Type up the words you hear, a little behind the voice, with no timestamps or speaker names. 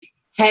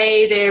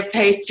Hey there,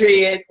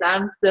 Patriots.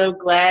 I'm so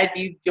glad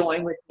you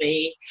joined with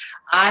me.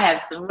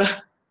 I've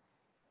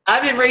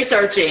been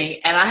researching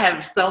and I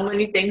have so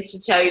many things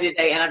to tell you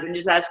today. And I've been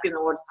just asking the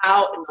Lord,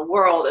 how in the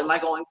world am I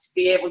going to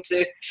be able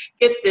to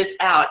get this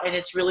out? And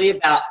it's really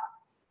about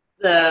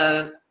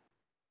the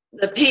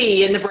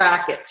P in the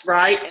brackets,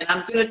 right? And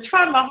I'm going to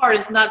try my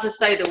hardest not to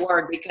say the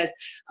word because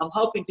I'm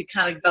hoping to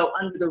kind of go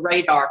under the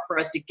radar for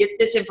us to get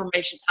this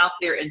information out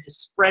there and to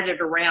spread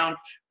it around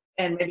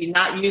and maybe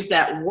not use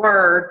that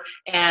word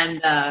and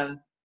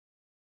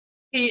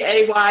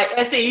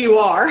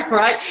Payseur,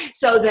 right?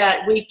 So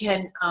that we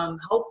can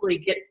hopefully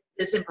get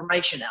this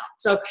information out.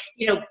 So,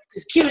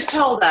 because Q has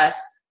told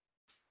us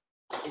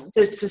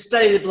to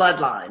study the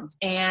bloodlines,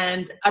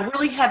 and I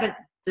really haven't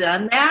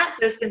done that.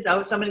 There's been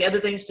so many other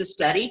things to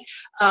study,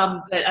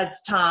 but at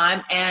the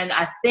time, and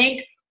I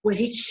think when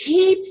he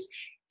keeps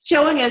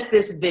showing us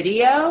this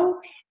video,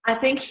 I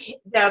think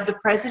the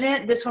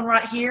president, this one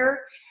right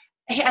here,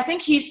 I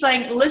think he's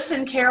saying,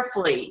 listen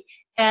carefully.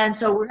 And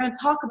so we're going to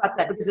talk about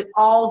that because it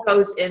all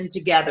goes in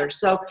together.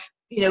 So,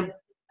 I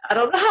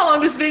don't know how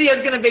long this video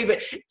is going to be, but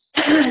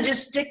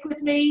just stick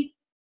with me.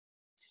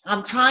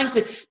 I'm trying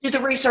to do the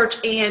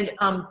research and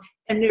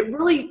it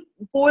really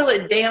boil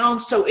it down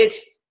so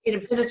it's,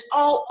 because it's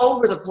all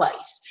over the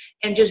place,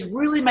 and just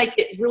really make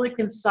it really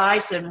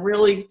concise and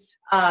really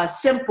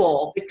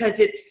simple,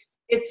 because it's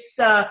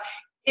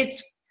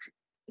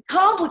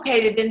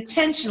complicated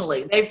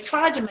intentionally. They've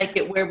tried to make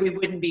it where we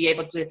wouldn't be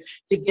able to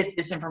get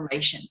this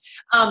information.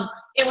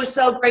 It was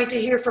so great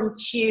to hear from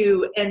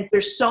Q, and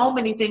there's so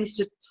many things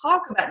to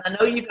talk about, and I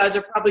know you guys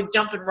are probably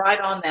jumping right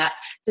on that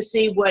to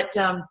see what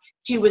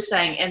Q was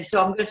saying, and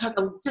so I'm going to talk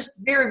just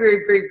very,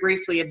 very, very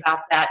briefly about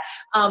that.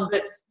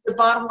 But the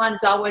bottom line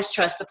is always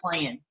trust the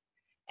plan.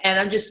 And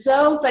I'm just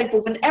so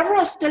thankful. Whenever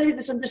I study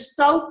this, I'm just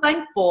so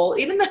thankful.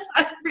 Even though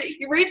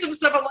you read some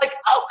stuff, I'm like,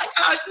 oh my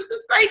gosh, this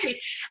is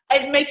crazy.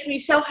 It makes me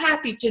so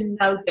happy to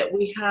know that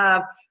we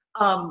have,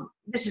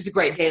 this is the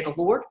great day of the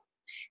Lord.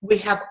 We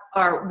have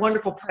our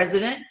wonderful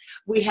president.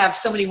 We have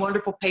so many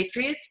wonderful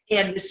patriots,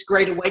 and this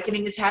great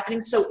awakening is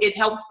happening. So it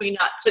helps me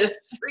not to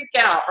freak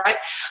out, right?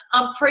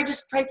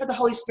 Just pray for the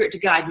Holy Spirit to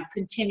guide you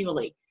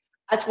continually.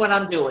 That's what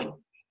I'm doing.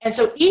 And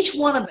so each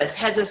one of us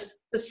has a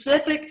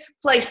specific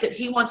place that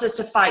he wants us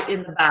to fight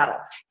in the battle,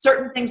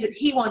 certain things that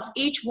he wants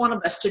each one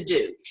of us to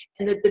do.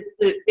 And the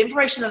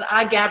information that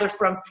I gather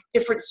from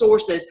different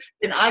sources,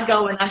 then I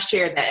go and I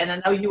share that. And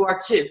I know you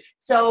are too.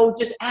 So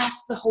just ask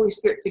the Holy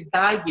Spirit to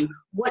guide you,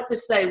 what to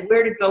say,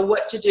 where to go,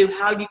 what to do,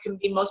 how you can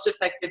be most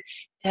effective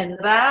in the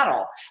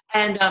battle.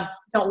 And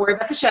don't worry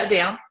about the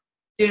shutdown.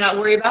 Do not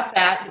worry about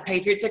that. The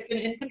Patriots are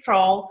in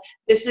control.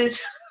 This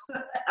is...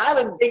 I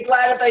would be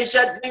glad if they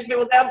shut these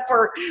people down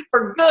for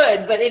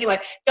good. But anyway,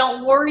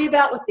 don't worry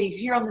about what they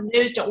hear on the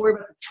news. Don't worry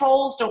about the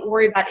trolls. Don't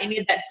worry about any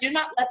of that. Do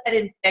not let that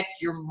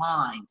infect your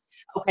mind.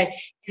 Okay?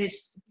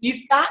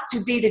 You've got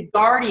to be the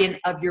guardian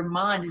of your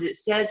mind, as it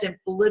says in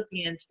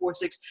Philippians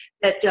 4:6,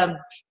 that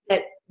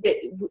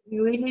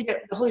we need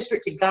the Holy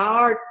Spirit to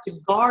guard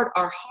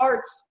our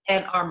hearts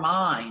and our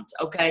minds.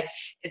 Okay?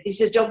 And he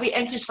says, don't be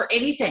anxious for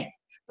anything,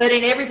 but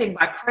in everything,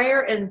 by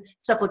prayer and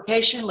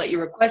supplication, let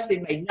your requests be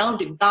made known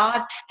to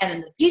God, and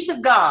in the peace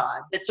of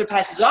God that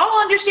surpasses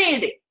all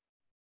understanding,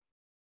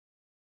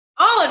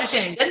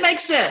 doesn't make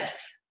sense,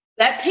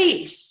 that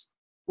peace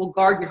will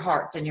guard your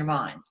hearts and your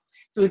minds.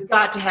 So we've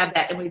got to have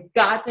that, and we've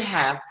got to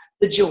have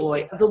the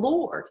joy of the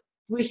Lord.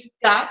 We've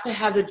got to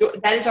have the joy.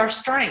 That is our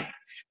strength,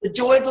 the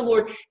joy of the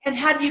Lord. And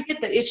how do you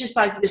get that? It's just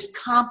by this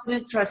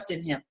confident trust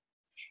in him.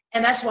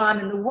 And that's why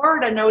I'm in the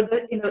Word. I know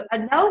that, I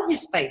know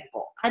he's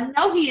faithful. I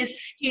know he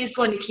is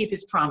going to keep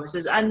his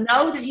promises. I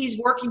know that he's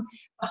working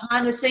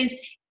behind the scenes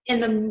in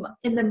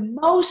the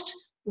most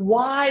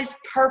wise,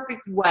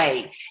 perfect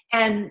way.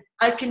 And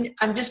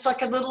I'm just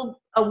like a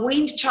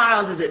weaned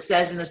child, as it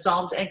says in the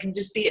Psalms, and can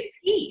just be at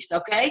peace.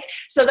 Okay.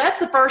 So that's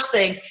the first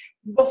thing.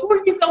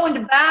 Before you go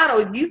into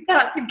battle, you've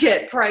got to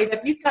get prayed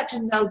up. You've got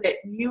to know that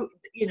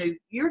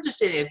you're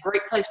just in a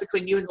great place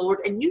between you and the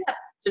Lord, and you have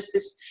just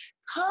this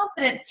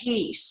confident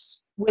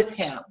peace with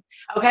him.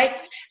 Okay.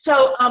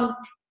 So,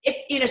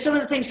 if some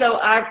of the things though,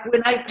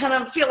 when I kind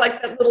of feel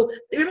like that little,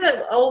 remember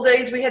that old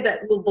days we had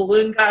that little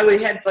balloon guy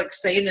we had like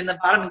staying in the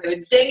bottom, and they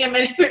would ding him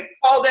and he would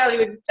fall down, he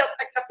would jump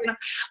back up,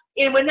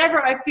 and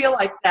whenever I feel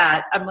like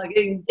that, I'm like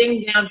getting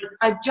dinged down,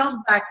 I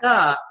jump back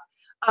up.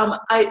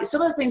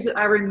 Some of the things that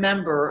I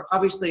remember,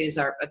 obviously, is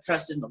our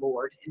trust in the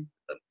Lord, and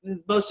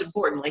most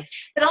importantly,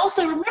 but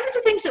also remember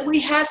the things that we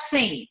have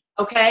seen.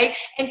 Okay,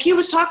 and Q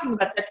was talking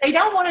about that. They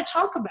don't want to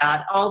talk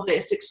about all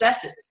the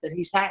successes that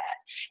he's had.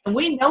 And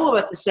we know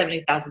about the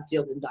 70,000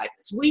 sealed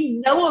indictments.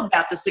 We know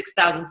about the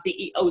 6,000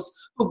 CEOs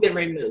who've been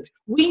removed.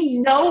 We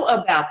know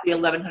about the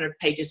 1,100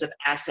 pages of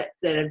assets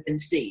that have been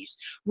seized.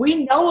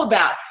 We know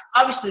about,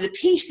 obviously, the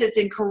peace that's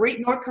in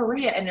North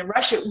Korea and in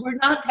Russia. We're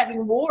not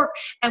having war,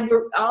 and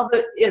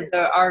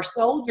our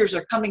soldiers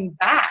are coming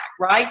back,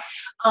 right?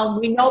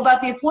 We know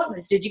about the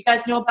appointments. Did you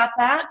guys know about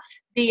that?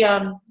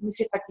 Let me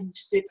see if I can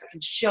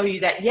show you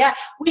that. Yeah,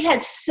 we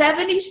had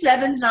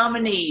 77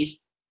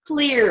 nominees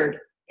cleared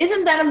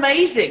Isn't that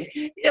amazing?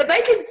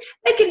 They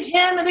can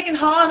hem and they can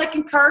haw and they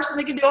can curse and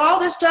they can do all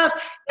this stuff.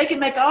 They can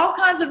make all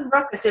kinds of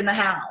ruckus in the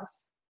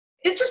house.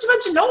 It's just a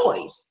bunch of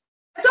noise.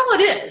 That's all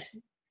it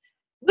is.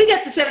 We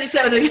got the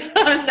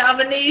 77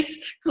 nominees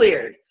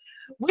cleared.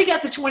 We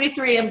got the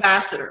 23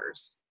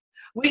 ambassadors.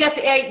 We got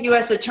the 8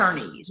 U.S.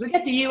 attorneys. We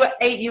got the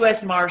 8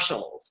 U.S.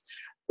 marshals.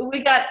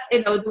 We got,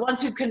 the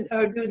ones who can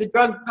do the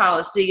drug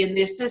policy and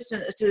the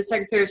assistant to the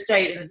Secretary of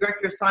State and the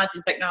Director of Science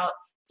and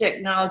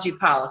Technology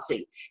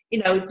policy.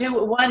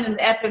 Do one in the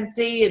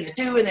FMC and the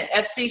 2 in the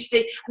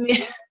FCC. I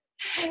mean,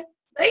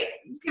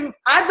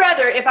 I'd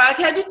rather, if I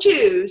had to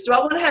choose, do I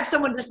want to have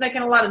someone just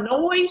making a lot of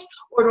noise,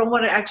 or do I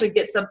want to actually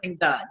get something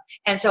done?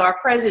 And so our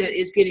president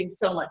is getting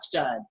so much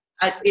done.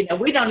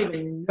 We don't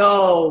even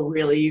know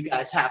really, you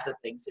guys, half the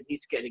things that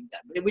he's getting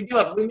done. We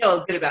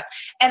know good about.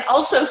 And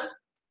also,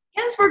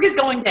 Ginsburg is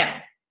going down.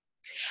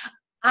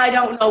 I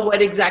don't know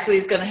what exactly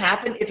is going to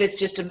happen. If it's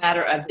just a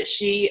matter of that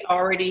she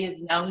already has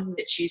known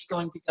that she's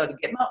going to go to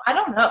Gitmo. I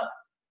don't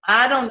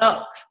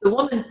know. The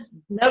woman,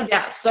 no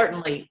doubt,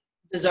 certainly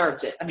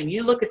deserves it. I mean,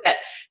 you look at that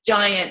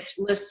giant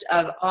list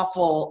of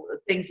awful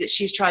things that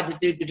she's tried to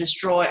do to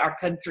destroy our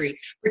country,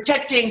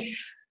 protecting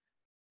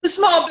the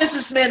small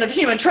businessmen of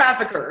human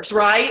traffickers,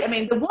 right? I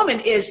mean, the woman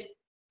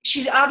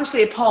she's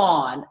obviously a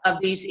pawn of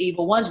these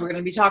evil ones we're going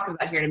to be talking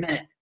about here in a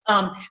minute.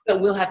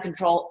 But we'll have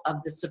control of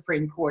the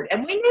Supreme Court.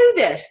 And we knew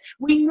this.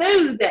 We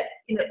knew that,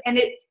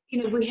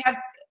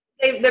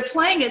 they're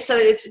playing it so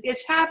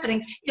it's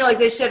happening. Like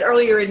they said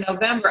earlier in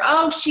November,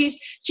 she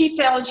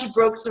fell and she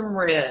broke some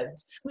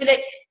ribs. I mean,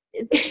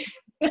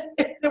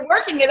 they're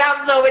working it out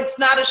so it's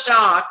not a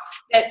shock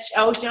that,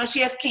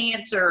 she has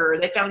cancer,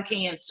 they found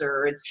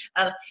cancer.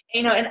 And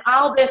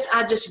all this,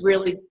 I just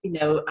really,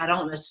 I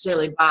don't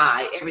necessarily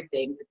buy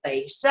everything that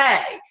they say.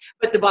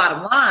 But the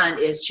bottom line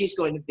is she's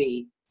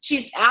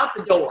out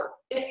the door.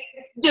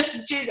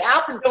 She's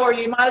out the door.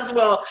 You might as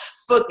well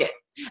book it.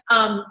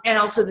 And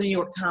also the New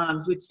York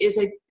Times, which is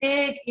a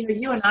big,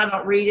 you and I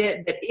don't read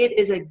it, but it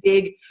is a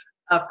big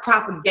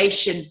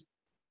propaganda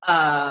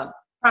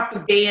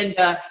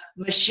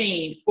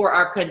machine for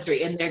our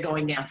country, and they're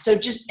going down. So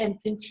and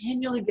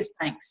continually give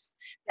thanks.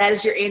 That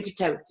is your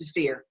antidote to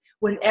fear.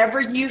 Whenever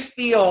you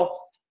feel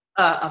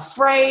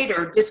afraid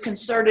or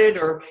disconcerted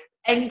or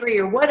angry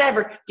or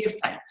whatever, give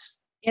thanks.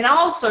 In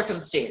all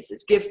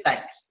circumstances, give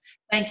thanks.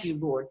 Thank you,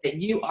 Lord,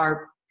 that you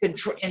are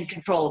in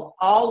control of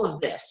all of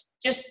this.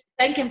 Just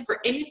thank him for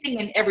anything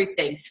and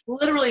everything.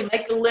 Literally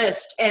make a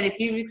list. And if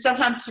you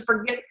sometimes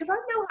forget, because I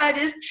know how it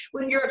is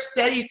when you're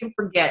upset, you can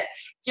forget.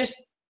 You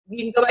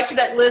can go back to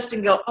that list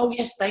and go, oh,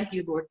 yes, thank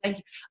you, Lord. Thank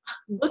you.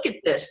 Look at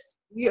this.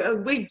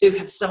 We do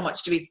have so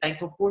much to be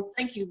thankful for.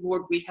 Thank you,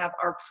 Lord. We have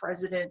our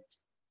president.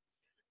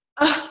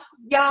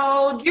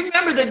 Y'all, do you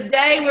remember the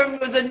day when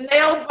it was a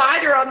nail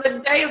biter on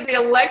the day of the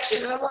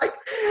election? And I'm like,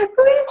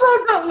 please,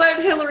 Lord, don't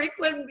let Hillary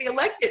Clinton be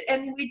elected.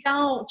 And we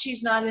don't.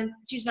 She's not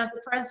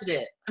the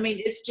president. I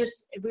mean, it's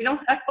just, we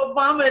don't have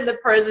Obama in the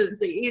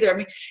presidency either. I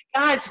mean,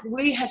 guys,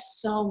 we have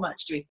so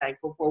much to be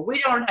thankful for.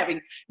 We aren't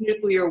having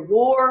nuclear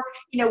war.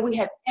 We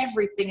have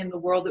everything in the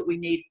world that we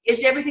need.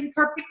 Is everything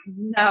perfect?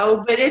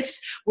 No, but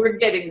we're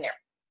getting there.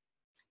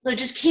 So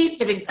just keep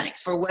giving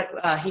thanks for what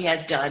he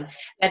has done.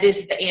 That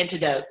is the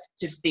antidote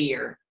to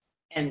fear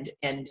and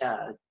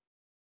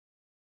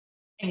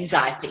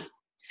anxiety.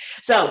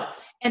 So,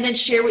 and then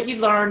share what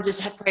you've learned.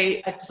 Just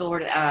pray to the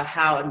Lord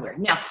how and where.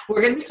 Now, we're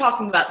going to be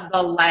talking about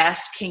the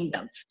last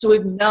kingdom. So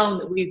we've known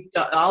that we've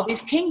done, all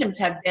these kingdoms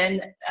have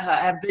been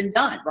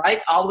done,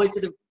 right? All the way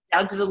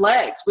down to the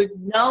legs. We've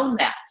known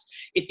that.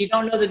 If you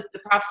don't know the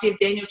prophecy of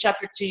Daniel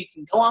chapter 2, you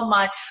can go on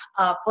my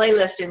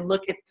playlist and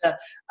look at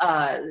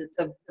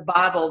the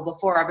Bible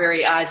before our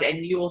very eyes,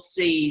 and you will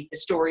see the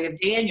story of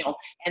Daniel.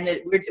 And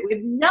that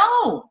we've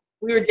known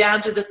we were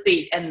down to the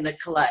feet and the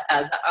clay,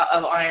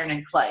 of iron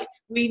and clay.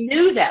 We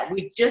knew that.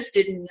 We just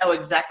didn't know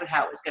exactly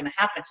how it was going to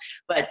happen.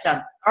 But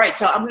all right,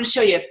 so I'm going to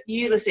show you a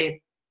few. Let's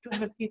see. Do I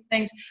have a few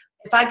things?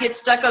 If I get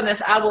stuck on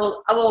this, I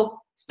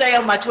will stay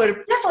on my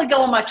Twitter. Definitely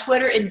go on my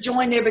Twitter and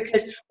join there,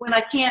 because when I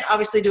can't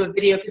obviously do a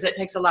video because that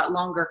takes a lot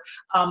longer,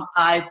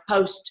 I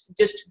post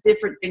just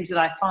different things that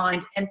I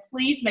find. And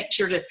please make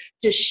sure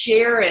to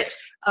share it,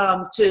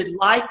 to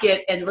like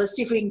it, and let's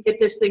see if we can get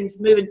this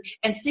things moving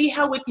and see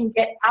how we can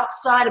get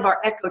outside of our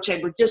echo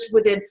chamber, just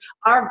within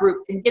our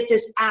group, and get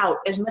this out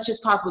as much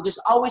as possible.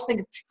 Just always think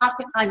of how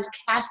can I just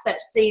cast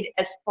that seed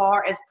as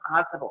far as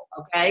possible,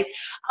 okay?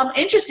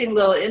 Interesting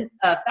little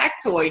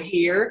factoid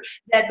here,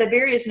 that the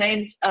various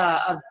names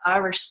of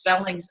Irish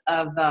spellings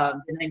of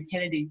the name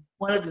Kennedy,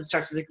 one of them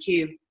starts with a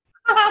Q.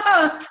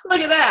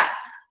 Look at that.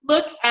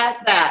 Look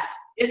at that.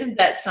 Isn't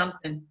that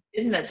something?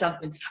 Isn't that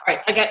something? All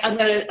right, I'm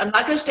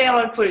not gonna stay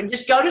on Twitter.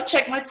 Just go to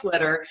check my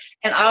Twitter,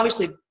 and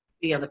obviously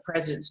be on the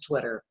president's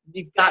Twitter.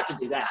 You've got to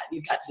do that.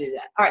 You've got to do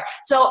that. All right,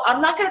 so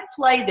I'm not gonna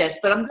play this,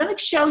 but I'm gonna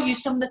show you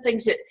some of the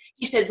things that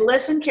He said,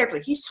 listen carefully.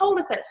 He's told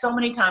us that so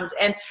many times,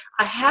 and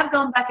I have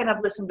gone back and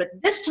I've listened, but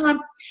this time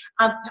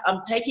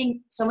I'm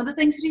taking some of the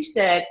things that he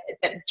said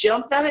that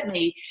jumped out at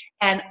me,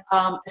 and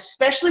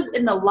especially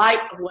in the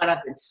light of what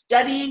I've been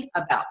studying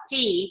about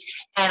P,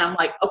 and I'm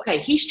like, okay,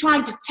 he's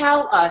trying to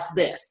tell us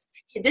this.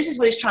 This is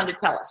what he's trying to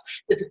tell us,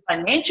 that the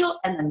financial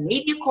and the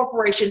media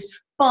corporations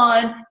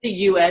fund the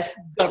U.S.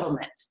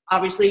 government,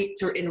 obviously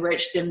to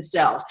enrich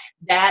themselves.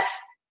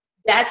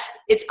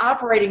 It's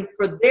operating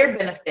for their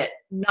benefit,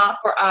 not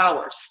for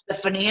ours. The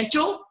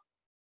financial,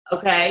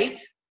 okay,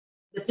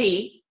 the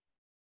P,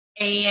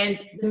 and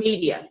the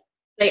media,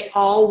 they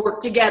all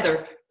work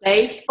together.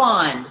 They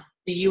fund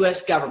the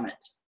U.S. government.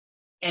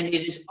 And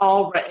it is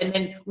all right. And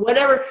then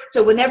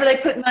so whenever they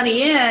put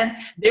money in,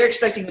 they're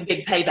expecting a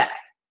big payback.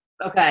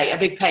 Okay, a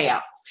big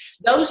payout.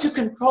 Those who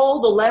control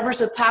the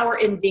levers of power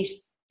in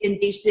D.C.,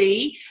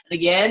 and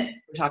again,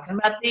 we're talking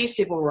about these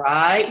people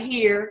right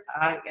here.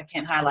 I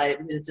can't highlight it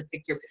because it's a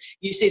picture.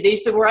 You see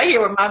these people right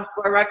here where my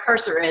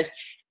cursor is,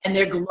 and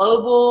they're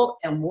global,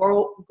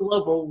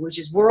 which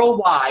is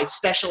worldwide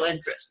special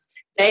interests.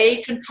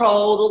 They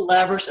control the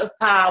levers of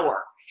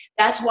power.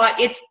 That's why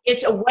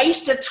it's a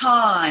waste of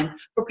time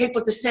for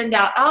people to send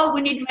out, oh,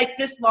 we need to make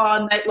this law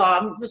and that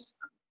law.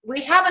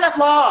 We have enough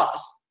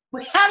laws.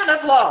 We have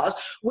enough laws.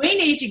 We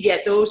need to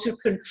get those who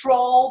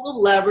control the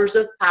levers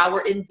of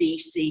power in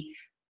D.C.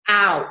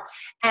 out.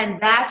 And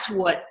that's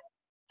what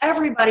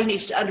everybody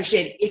needs to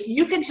understand. If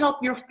you can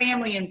help your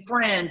family and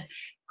friends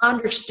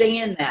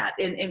understand that,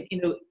 and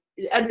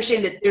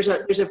understand that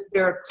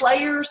there are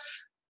players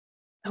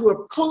who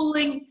are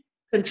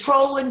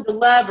controlling the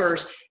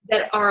levers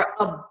that are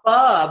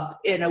above,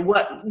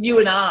 what you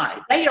and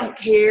I. They don't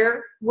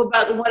care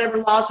about whatever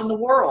laws in the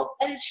world.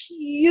 That is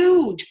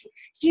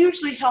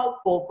hugely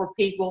helpful for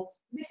people.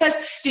 Because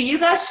do you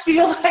guys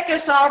feel like a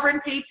sovereign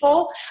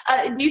people?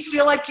 Do you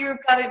feel like you've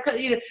got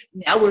to,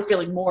 now we're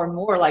feeling more and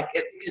more like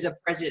it because of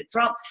President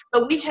Trump,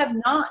 but we have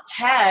not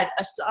had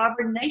a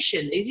sovereign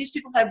nation. These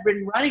people have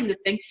been running the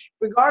thing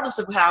regardless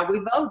of how we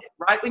voted,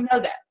 right? We know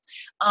that.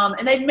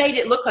 And they've made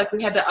it look like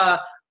we had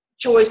the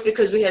choice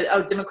because we had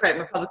Democrat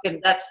and Republican.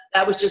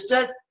 That was just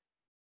a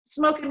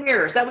smoke and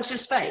mirrors. That was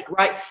just fake,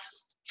 right?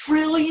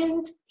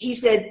 Trillions, he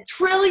said,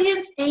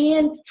 trillions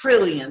and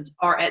trillions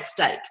are at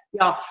stake.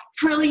 Y'all,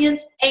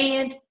 trillions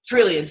and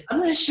trillions. I'm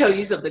going to show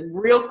you something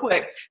real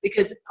quick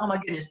because, oh my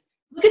goodness,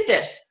 look at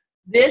this.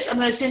 I'm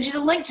going to send you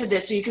the link to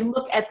this so you can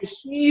look at the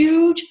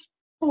huge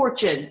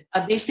fortune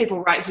of these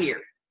people right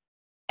here.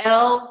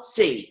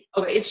 LC.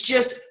 Okay, it's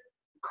just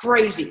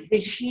crazy. The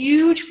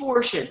huge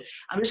fortune.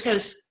 I'm just going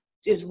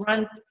to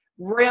run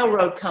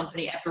railroad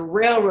company after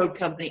railroad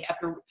company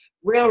after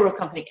railroad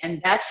company, and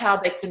that's how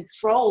they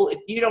control. If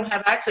you don't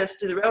have access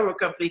to the railroad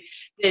company,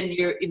 then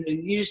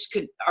you just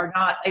are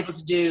not able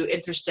to do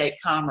interstate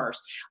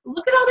commerce.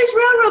 Look at all these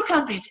railroad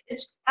companies.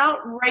 It's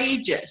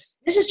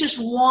outrageous. This is just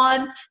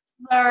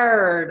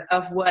 1/3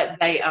 of what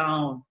they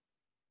own.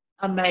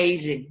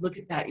 Amazing. Look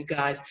at that, you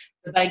guys.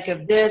 The bank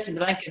of this and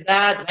the bank of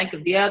that, the bank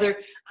of the other.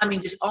 I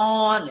mean, just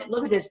on.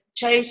 Look at this.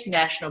 Chase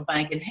National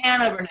Bank and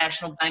Hanover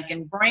National Bank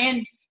and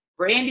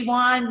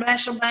Brandywine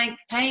National Bank,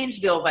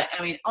 Painesville Bank.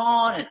 I mean,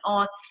 on and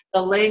on.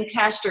 The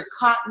Lancaster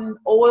Cotton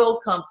Oil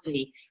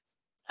Company.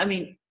 I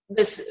mean,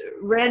 this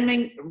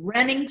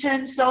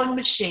Remington Sewing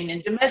Machine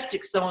and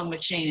Domestic Sewing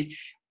Machine.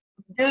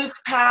 Duke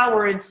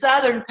Power and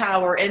Southern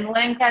Power and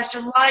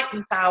Lancaster Light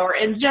and Power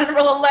and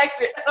General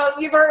Electric. Oh,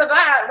 you've heard of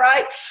that,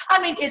 right?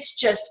 I mean, it's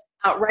just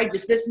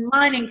outrageous. This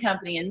mining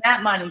company and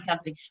that mining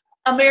company.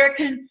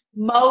 American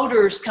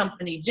Motors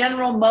Company,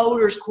 General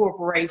Motors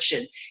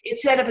Corporation. It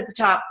said up at the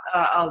top,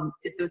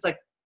 it was like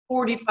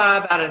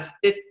 45 out of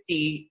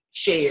 50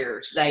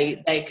 shares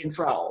they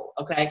control,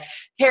 okay?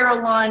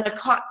 Carolina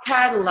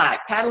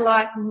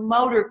Cadillac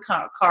Motor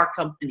Car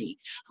Company,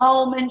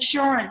 Home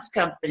Insurance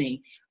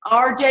Company,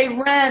 R.J.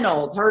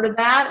 Reynolds, heard of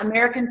that?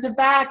 American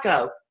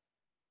Tobacco,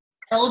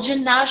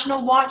 Elgin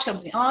National Watch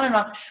Company, on and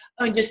on.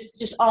 I mean,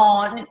 just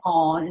on and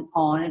on and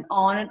on and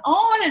on and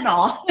on and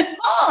on and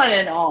on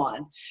and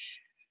on.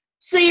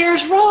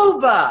 Sears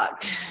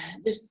Roebuck,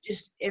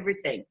 just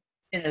everything.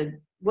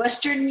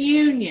 Western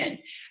Union.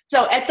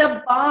 So at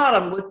the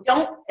bottom,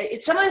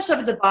 some of the stuff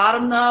at the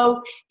bottom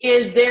though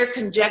is their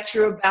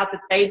conjecture about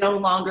that they no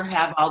longer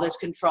have all this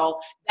control.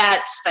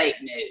 That's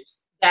fake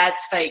news.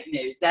 That's fake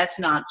news. That's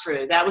not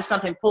true. That was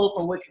something pulled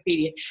from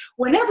Wikipedia.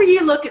 Whenever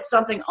you look at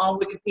something on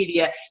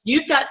Wikipedia,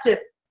 you've got to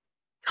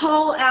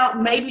call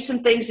out maybe some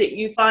things that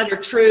you find are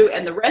true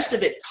and the rest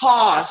of it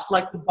toss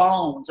like the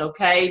bones,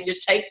 okay?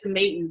 Just take the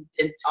meat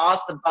and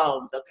toss the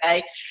bones,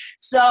 okay?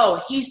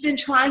 So he's been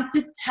trying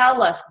to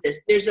tell us this.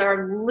 There's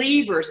our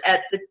levers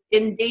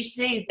in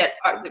D.C.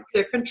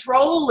 they're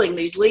controlling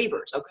these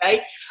levers,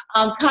 okay?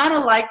 Kind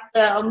of like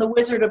the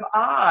Wizard of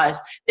Oz.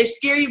 They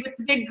scare you with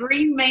the big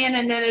green man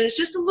and then it's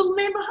just a little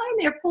man behind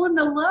there pulling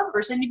the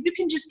levers, and if you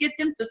can just get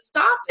them to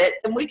stop it,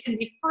 then we can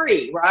be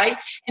free, right?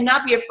 And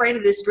not be afraid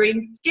of this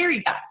green scary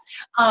guy.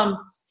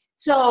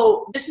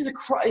 So this is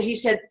he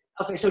said,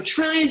 okay, so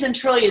trillions and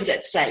trillions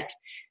at stake.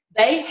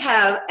 They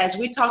have, as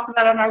we talked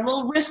about on our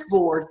little risk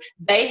board,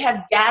 they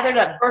have gathered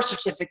up birth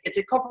certificates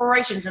and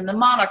corporations and the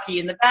monarchy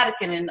and the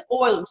Vatican and the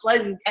oil and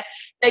slaves.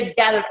 They've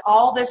gathered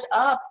all this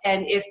up,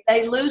 and if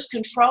they lose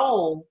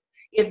control,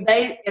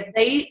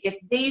 if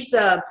these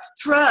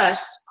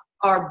trusts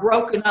are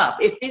broken up,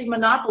 if these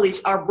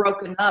monopolies are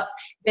broken up,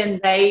 then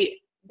they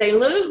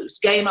lose,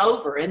 game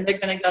over, and they're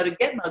going to go to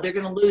Gitmo. They're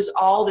going to lose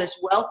all this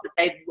wealth that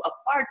they've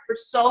acquired for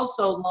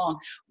so long,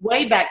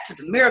 way back to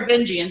the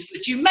Merovingians,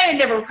 which you may have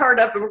never heard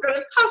of, but we're going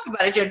to talk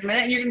about it in a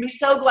minute, and you're going to be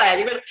so glad.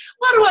 You're going to,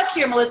 why do I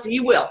care, Melissa?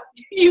 You will.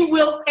 You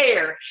will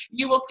care.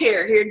 You will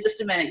care. Here in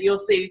just a minute, you'll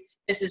see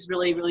this is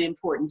really, really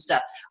important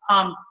stuff.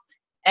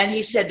 And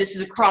he said this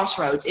is a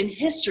crossroads in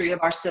history of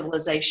our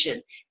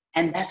civilization.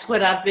 And that's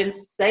what I've been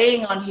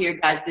saying on here,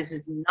 guys. This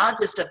is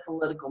not just a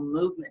political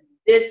movement.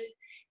 This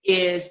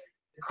is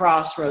the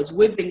crossroads.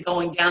 We've been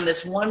going down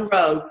this one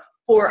road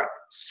for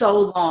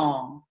so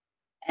long,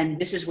 and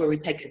this is where we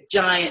take a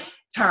giant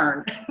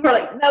turn. We're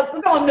like, no,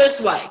 we're going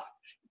this way.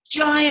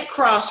 Giant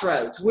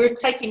crossroads. We're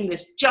taking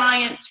this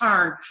giant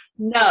turn.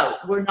 No,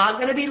 we're not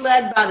going to be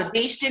led by the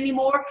beast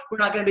anymore. We're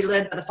not going to be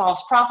led by the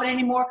false prophet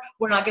anymore.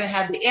 We're not going to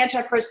have the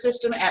Antichrist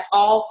system at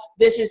all.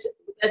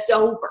 That's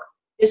over.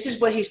 This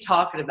is what he's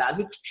talking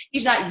about.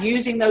 He's not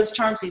using those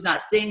terms. He's not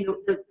saying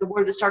the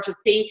word that starts with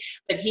P,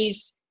 but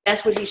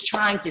that's what he's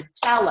trying to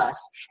tell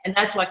us. And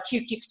that's why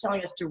Q keeps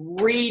telling us to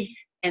read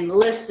and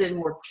listen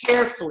more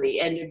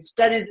carefully and to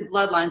study the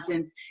bloodlines,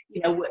 and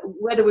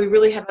whether we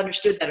really have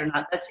understood that or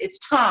not.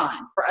 It's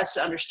time for us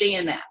to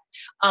understand that.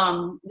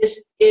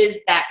 This is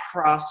that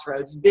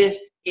crossroads.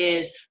 This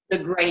is the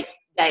great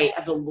day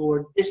of the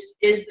Lord. This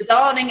is the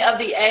dawning of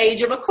the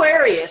age of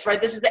Aquarius,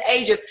 right? This is the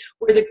age of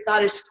where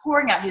God is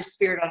pouring out his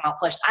spirit on all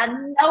flesh. I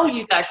know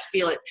you guys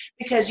feel it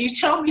because you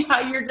tell me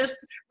how you're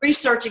just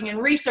researching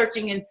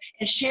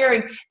and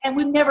sharing, and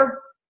we've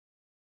never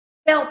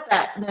felt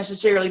that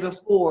necessarily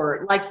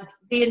before, like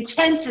the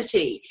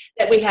intensity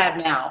that we have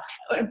now,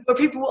 where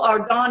people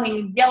are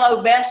donning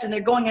yellow vests and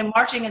they're going and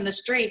marching in the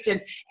streets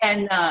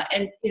and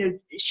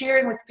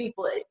sharing with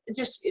people.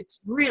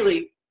 It's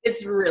really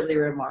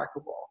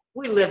remarkable.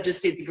 We live to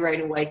see the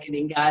Great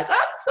Awakening, guys. I'm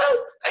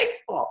so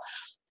thankful.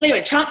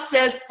 Anyway, Trump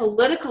says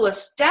political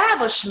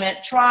establishment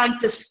trying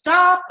to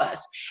stop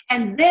us.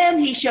 And then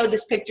he showed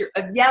this picture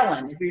of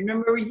Yellen. If you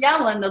remember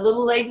Yellen, the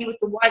little lady with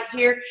the white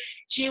hair,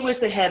 she was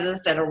the head of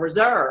the Federal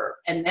Reserve.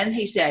 And then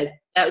he said,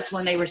 that's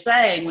when they were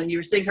saying, when you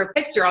were seeing her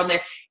picture on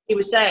there, he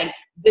was saying,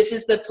 this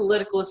is the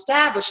political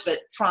establishment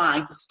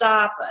trying to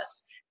stop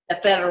us, the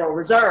Federal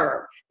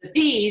Reserve. The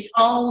P's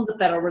own the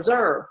Federal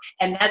Reserve.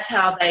 And that's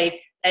how they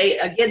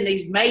again,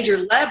 these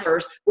major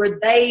levers where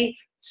they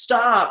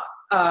stop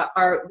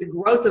the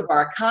growth of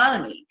our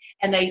economy,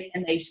 and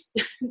they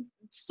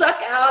suck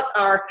out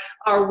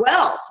our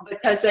wealth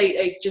because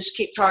they just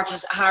keep charging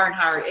us higher and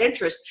higher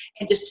interest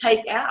and just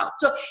take out.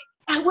 So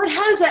how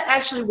does that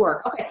actually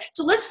work? Okay,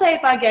 so let's say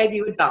if I gave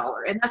you $1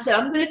 and I said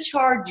I'm going to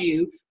charge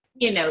you,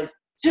 2%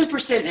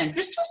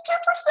 interest, just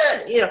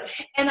 2%,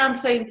 and I'm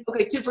saying,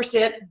 okay,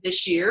 2%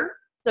 this year,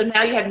 so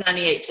now you have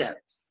 98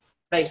 cents.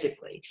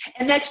 Basically.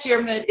 And next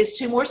year is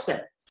 2 more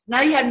cents. Now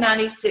you have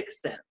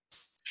 96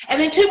 cents. And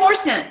then 2 more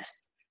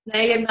cents. Now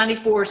you have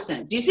 94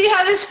 cents. You see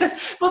how this,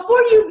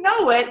 before you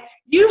know it,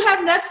 you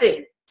have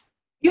nothing.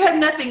 You have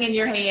nothing in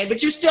your hand,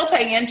 but you're still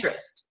paying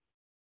interest.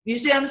 You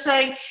see what I'm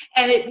saying?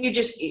 And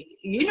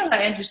you know how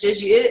interest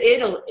is.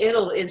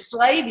 It'll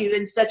enslave you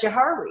in such a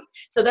hurry.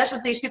 So that's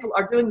what these people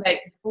are doing. The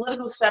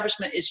political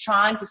establishment is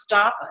trying to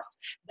stop us.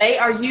 They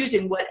are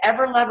using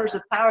whatever levers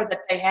of power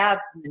that they have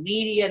in the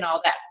media and all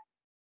that.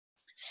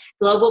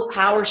 Global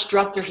power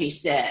structure, he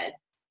said.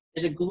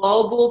 There's a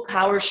global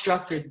power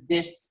structure.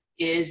 This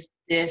is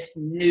this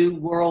new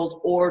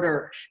world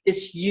order,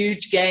 this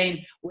huge game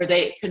where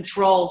they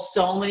control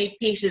so many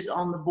pieces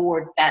on the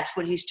board. That's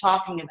what he's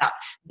talking about,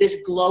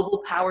 this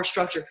global power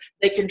structure.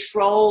 They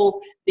control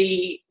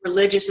the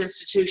religious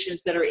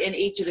institutions that are in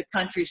each of the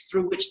countries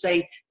through which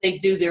they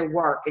do their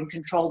work and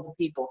control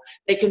the people.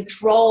 They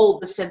control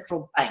the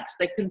central banks.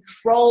 They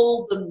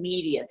control the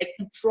media. They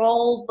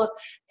control the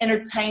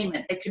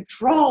entertainment. They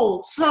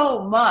control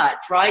so much,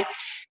 right?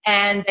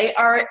 And they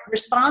are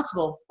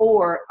responsible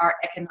for our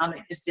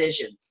economic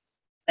decisions.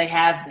 They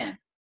have been.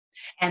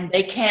 And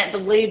they can't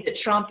believe that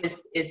Trump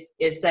is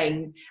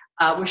saying,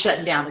 we're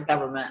shutting down the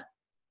government.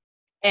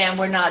 And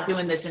we're not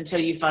doing this until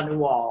you fund a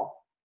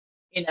wall.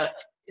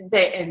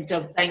 And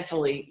so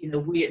thankfully,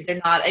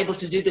 they're not able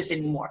to do this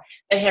anymore.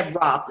 They have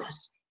robbed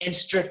us and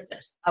stripped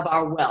us of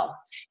our wealth.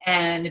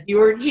 And if you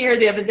were here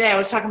the other day, I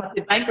was talking about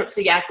the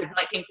Bankruptcy Act of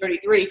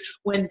 1933,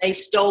 when they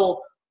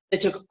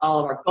took all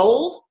of our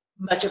gold,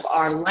 much of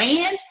our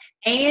land,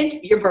 and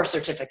your birth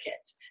certificate,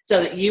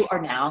 so that you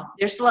are now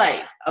their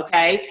slave,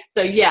 okay?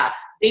 So yeah,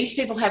 these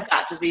people have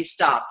got to be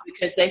stopped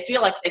because they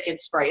feel like they can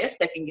spray us,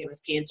 they can give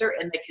us cancer,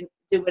 and they can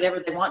do whatever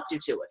they want to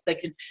us. They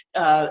can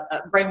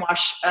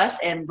brainwash us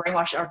and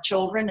brainwash our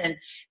children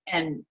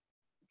and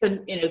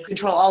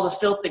control all the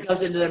filth that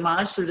goes into their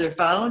minds through their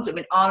phones. I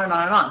mean, on and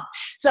on and on.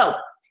 So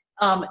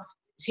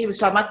he was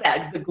talking about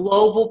that, the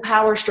global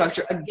power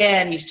structure.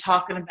 Again, he's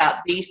talking about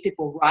these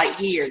people right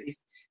here,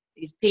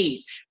 these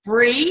P's.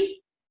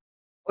 Free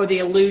or the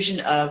illusion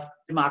of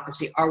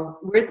democracy?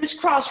 We're at this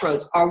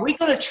crossroads. Are we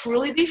going to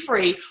truly be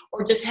free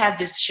or just have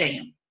this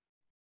sham?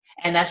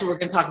 And that's what we're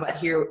going to talk about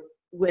here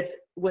with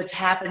what's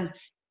happened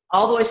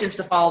all the way since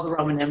the fall of the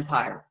Roman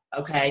Empire,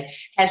 okay?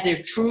 Has there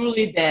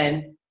truly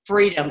been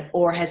freedom,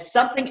 or has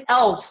something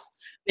else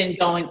been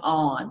going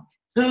on?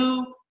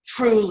 Who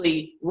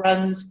truly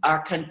runs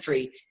our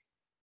country?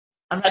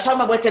 I'm not talking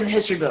about what's in the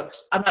history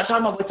books. I'm not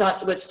talking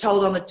about what's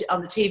told on the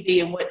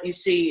TV and what you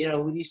see,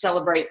 when you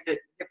celebrate the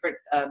different,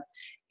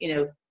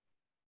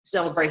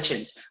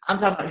 celebrations. I'm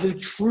talking about who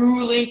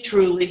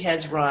truly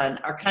has run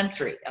our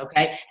country,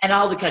 okay, and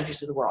all the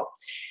countries of the world.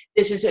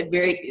 This is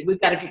we've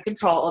got to get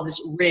control of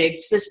this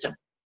rigged system.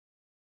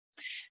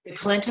 The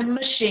Clinton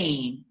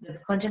machine, the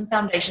Clinton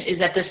Foundation,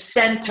 is at the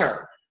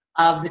center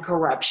of the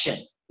corruption.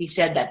 He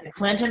said that the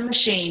Clinton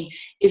machine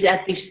is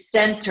at the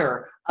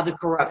center of the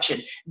corruption.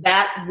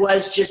 That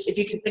was just, if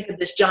you can think of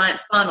this giant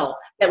funnel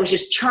that was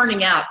just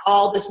churning out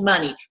all this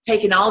money,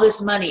 taking all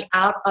this money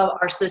out of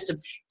our system,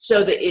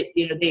 so that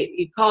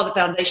you call it a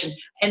foundation.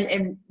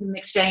 And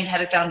McStain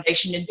had a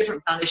foundation and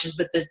different foundations,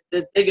 but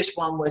the biggest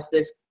one was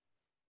this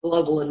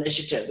global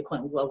initiative, the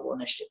Clinton Global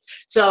Initiative.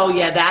 So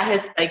yeah, that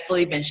has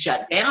thankfully been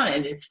shut down,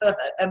 and it's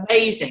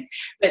amazing.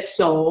 But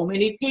so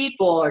many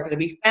people are going to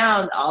be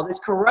found, all this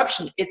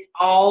corruption, it's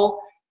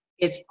all,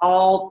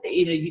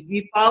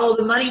 you follow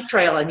the money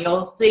trail and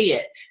you'll see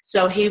it.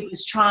 So he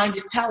was trying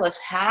to tell us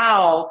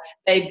how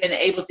they've been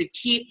able to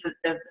keep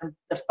the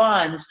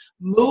funds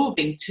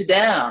moving to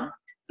them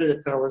through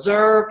the Federal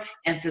Reserve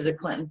and through the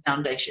Clinton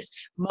Foundation.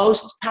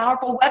 Most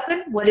powerful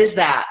weapon, what is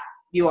that?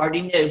 You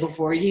already knew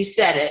before he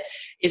said it,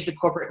 is the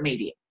corporate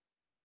media.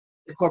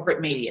 The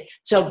corporate media.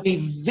 So be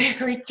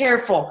very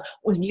careful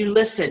when you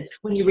listen,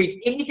 when you read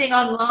anything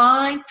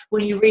online,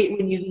 when you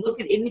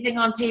look at anything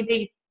on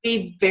TV.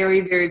 Be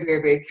very, very,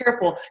 very, very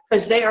careful,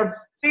 because they are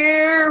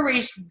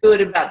very good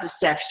about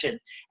deception.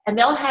 And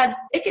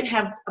they can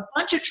have a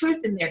bunch of truth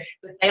in there,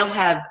 but they'll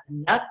have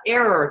enough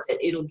error that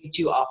it'll get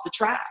you off the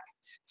track.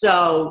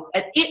 So,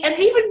 and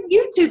even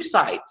YouTube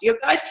sites,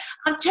 guys,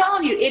 I'm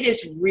telling you, it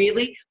is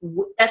really,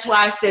 that's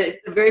why I said,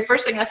 the very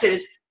first thing I said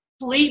is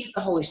plead with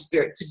the Holy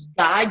Spirit to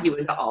guide you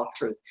into all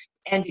truth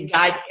and to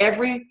guide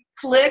every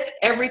click,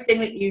 everything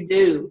that you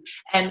do.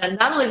 And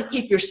not only to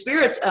keep your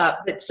spirits up,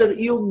 but so that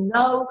you'll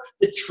know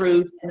the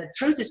truth, and the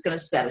truth is going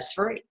to set us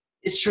free.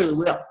 It truly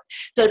will.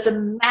 So it's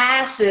a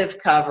massive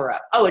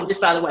cover-up. Oh, and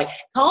just by the way,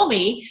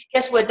 Comey,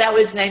 guess what? That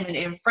was his name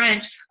in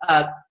French.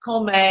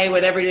 Comey,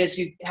 whatever it is,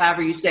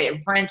 however you say it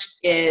in French,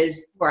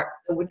 is for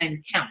the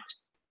name Count,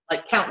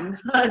 like Count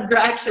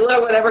Dracula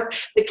or whatever.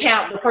 The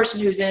Count, the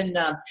person who's in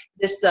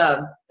this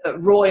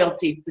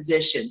royalty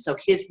position. So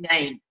his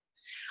name,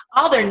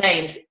 all their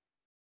names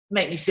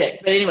make me sick.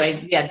 But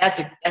anyway, yeah,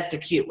 that's a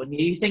cute one.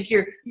 You think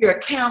you're a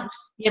count?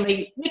 You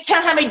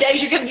count how many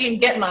days you're going to be in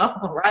Gitmo,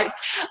 right?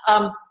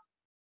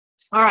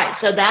 All right,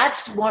 so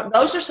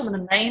those are some of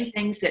the main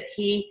things that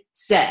he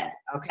said,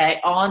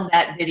 okay, on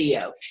that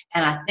video.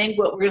 And I think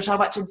what we're going to talk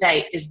about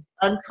today is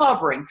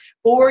uncovering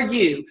for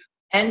you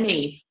and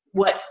me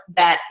what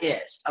that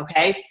is,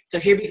 okay? So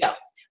here we go.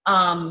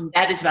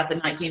 That is about the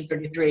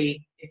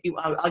 1933.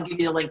 I'll give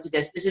you the link to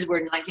this. This is where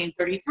in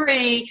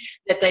 1933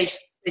 that they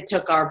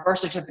took our birth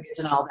certificates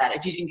and all that.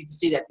 If you didn't get to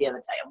see that the other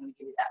day, I'm going to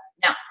give you that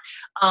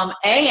now.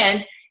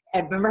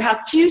 And remember how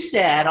Q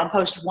said on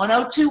post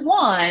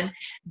 1021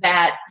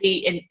 that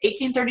in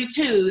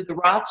 1832 the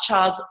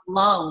Rothschilds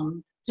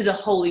loaned to the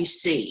Holy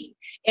See.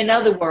 In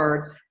other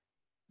words,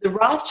 the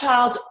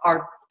Rothschilds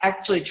are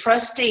actually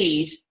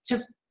trustees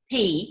to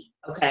P,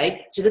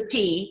 okay, to the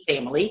P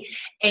family,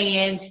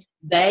 and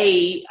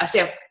I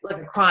say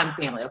like a crime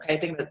family, okay,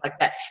 think of it like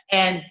that.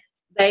 And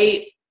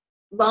they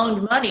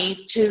loaned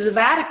money to the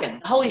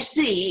Vatican. The Holy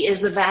See is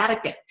the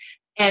Vatican.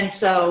 And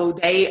so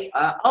they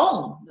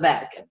own the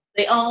Vatican.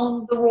 They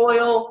own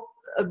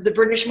the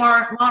British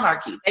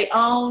monarchy. They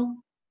own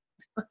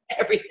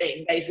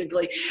everything,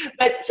 basically.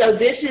 But so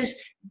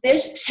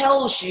this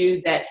tells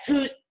you that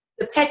who's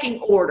the pecking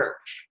order.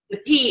 The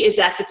P is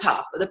at the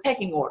top of the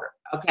pecking order,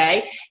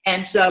 okay?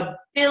 And so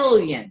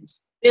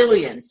billions.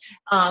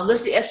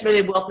 List the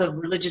estimated wealth of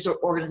religious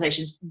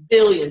organizations,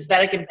 billions.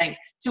 Vatican Bank,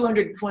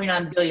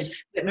 229 billions.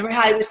 But remember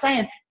how he was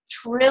saying,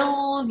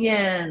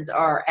 trillions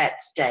are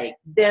at stake.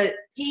 The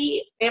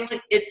P family,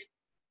 it's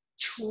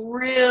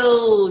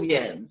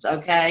trillions,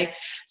 okay?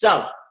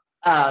 So,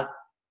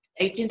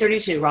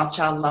 1832,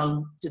 Rothschild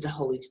loan to the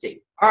Holy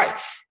See. All right,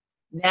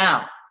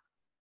 now,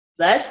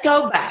 let's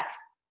go back,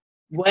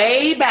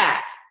 way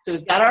back. So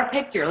we've got our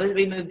picture. Let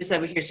me move this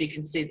over here so you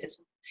can see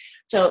this.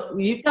 So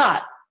you've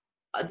got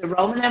the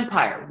Roman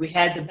Empire. We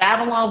had the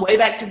Babylon way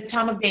back to the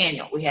time of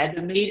Daniel. We had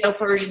the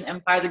Medo-Persian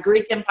Empire, the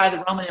Greek Empire,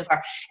 the Roman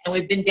Empire. And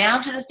we've been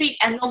down to the feet.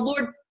 And the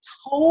Lord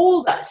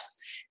told us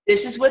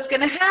this is what's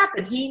going to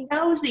happen. He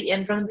knows the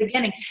end from the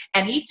beginning.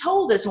 And he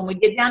told us when we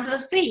get down to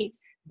the feet,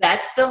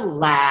 that's the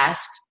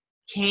last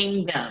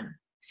kingdom.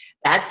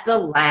 That's the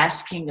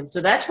last kingdom.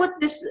 So that's what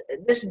this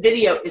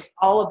video is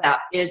all about,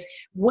 is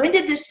when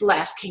did this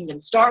last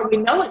kingdom start? We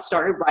know it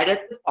started right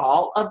at the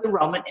fall of the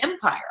Roman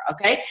Empire,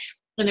 okay?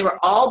 And there were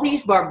all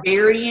these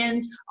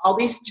barbarians, all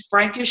these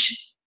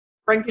Frankish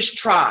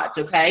tribes,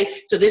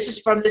 okay? So this is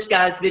from this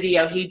guy's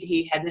video.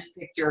 He had this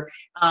picture.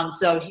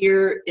 So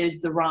here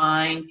is the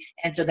Rhine,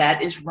 and so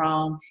that is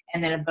Rome,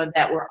 and then above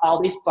that were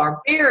all these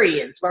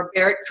barbarians,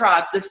 barbaric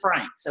tribes of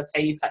Franks,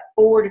 okay? You've got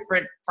 4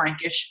 different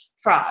Frankish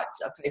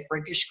tribes, okay,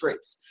 Frankish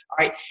groups, all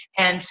right?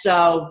 And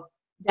so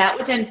that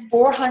was in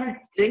 400,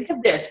 think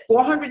of this,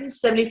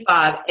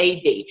 475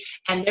 AD,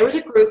 and there was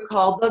a group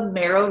called the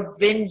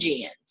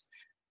Merovingians.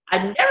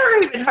 I'd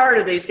never even heard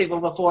of these people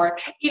before,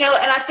 and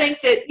I think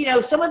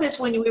that, some of this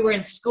when we were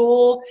in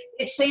school,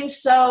 it seemed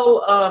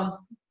so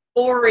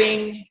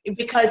boring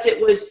because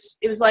it was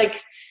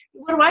like,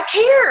 what do I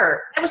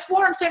care? That was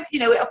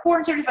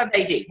 475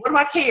 AD. What do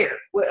I care?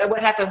 What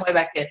happened way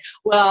back then?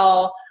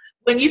 Well,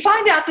 when you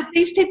find out that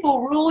these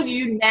people rule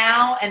you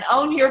now and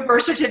own your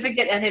birth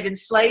certificate and have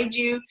enslaved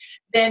you,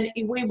 then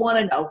we want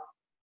to know,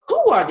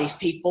 who are these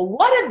people?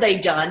 What have they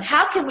done?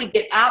 How can we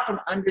get out from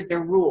under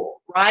their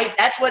rule, right?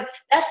 That's the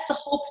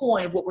whole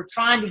point of what we're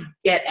trying to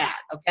get at,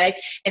 okay?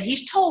 And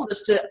he's told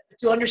us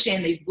to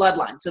understand these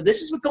bloodlines. So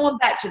this is going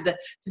back to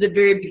the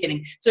very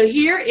beginning. So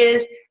here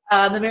is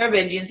the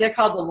Merovingians. They're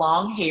called the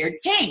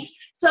long-haired kings.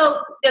 So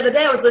the other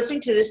day I was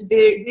listening to this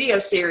video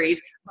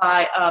series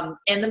by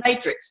In the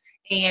Matrix,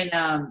 and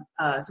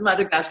some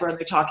other guys were on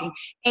there talking,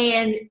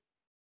 and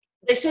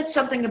they said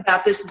something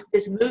about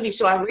this movie,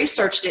 so I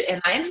researched it, and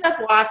I ended up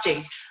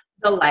watching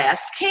The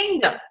Last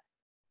Kingdom.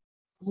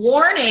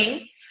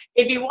 Warning,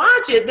 if you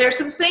watch it, there's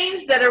some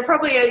scenes that are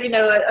probably,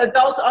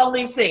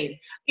 adults-only scenes.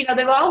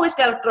 They've always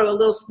got to throw a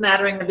little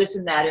smattering of this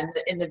and that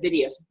in the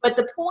videos. But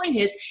the point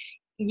is,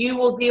 you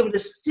will be able to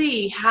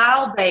see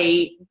how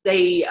they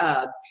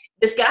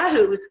this guy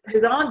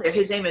who's on there,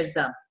 his name is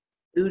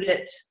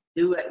Udit,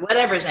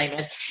 whatever his name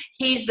is.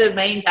 He's the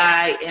main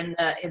guy in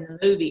the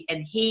movie,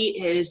 and he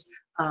is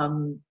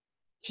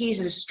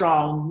he's a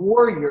strong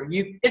warrior.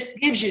 This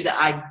gives you the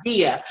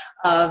idea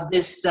of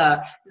this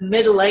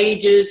Middle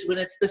Ages when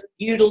it's the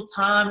feudal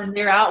time and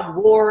they're out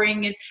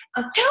warring. And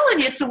I'm telling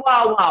you, it's the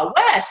Wild Wild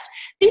West.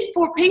 These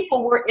poor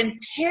people were in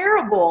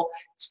terrible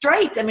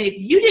straits. I mean, if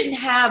you didn't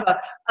have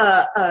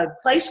a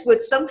place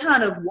with some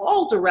kind of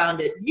walls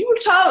around it, you were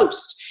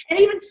toast. And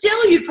even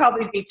still, you'd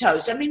probably be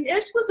toast. I mean,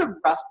 this was a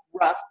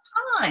rough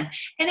time,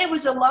 and it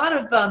was a lot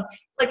of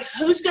like,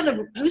 who's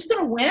gonna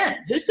win?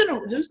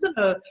 Who's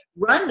gonna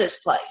run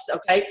this place?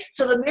 Okay,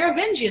 so the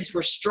Merovingians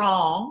were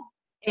strong,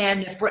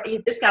 and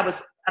this guy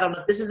was, I don't know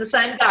if this is the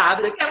same guy,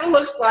 but it kind of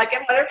looks like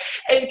him. Whatever,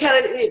 and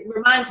it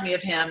reminds me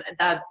of him.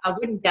 And I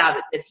wouldn't doubt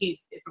it that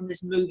he's from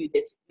this movie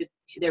that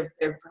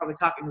they're probably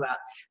talking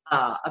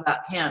about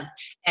him.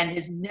 And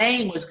his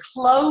name was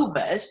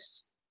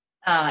Clovis.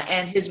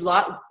 And his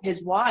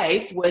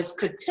wife was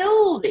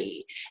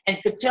Clotilde,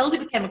 and Clotilde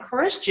became a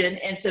Christian,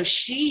 and so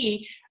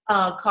she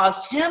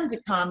caused him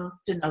to come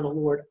to know the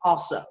Lord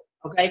also.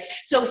 Okay,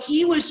 so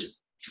he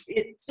was,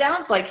 it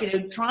sounds like,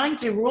 trying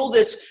to rule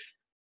this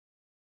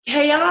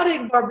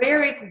chaotic,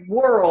 barbaric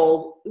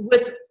world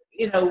with,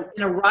 in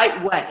a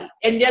right way.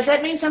 And does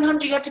that mean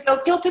sometimes you have to go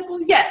kill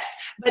people? Yes,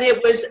 but it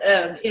was,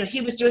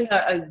 he was doing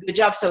a good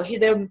job. So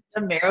they're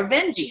the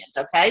Merovingians.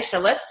 Okay, so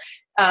let's.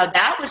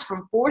 That was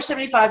from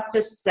 475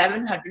 to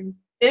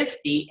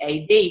 750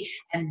 AD,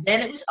 and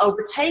then it was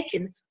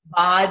overtaken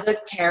by the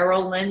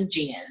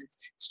Carolingians,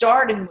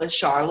 starting with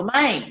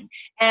Charlemagne.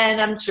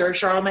 And I'm sure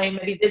Charlemagne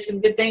maybe did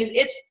some good things.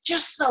 It's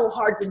just so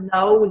hard to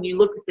know when you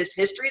look at this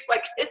history. It's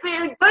like, is he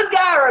a good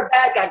guy or a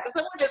bad guy? Because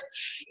someone just,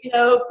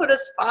 put a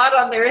spot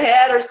on their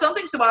head or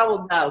something, so I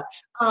will know.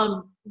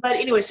 But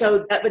anyway,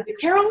 but the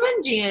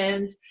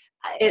Carolingians,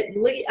 I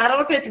don't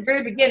know if at the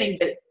very beginning,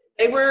 but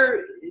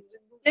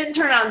they didn't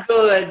turn out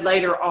good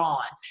later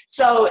on.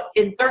 So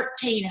in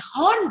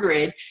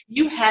 1300,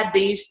 you had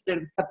the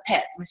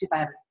Capets. Let me see if I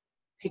have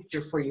a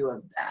picture for you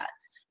of that.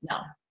 No.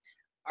 All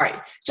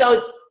right.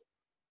 So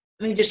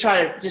let me just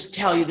try to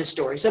tell you the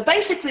story. So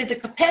basically, the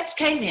Capets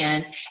came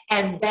in,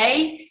 and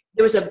there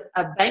was a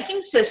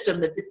banking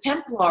system that the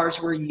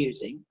Templars were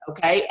using,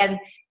 okay? And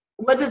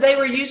whether they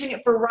were using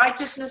it for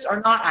righteousness or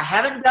not, I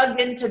haven't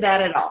dug into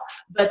that at all.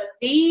 But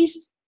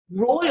these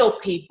royal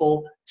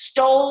people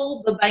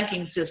stole the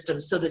banking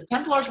system, so the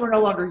Templars were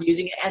no longer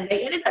using it, and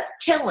they ended up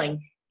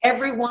killing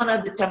every one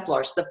of the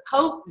Templars. The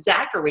Pope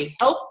Zachary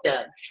helped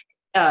them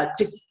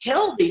to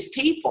kill these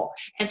people,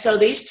 and so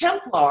these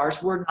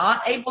Templars were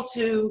not able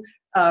to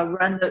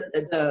run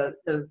the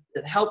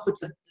help with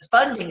the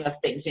funding of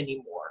things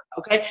anymore.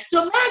 Okay,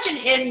 so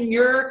imagine in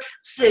your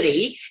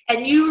city,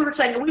 and you were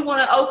saying, we want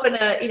to open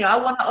I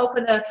want to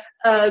open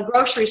a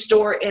grocery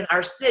store in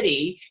our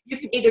city. You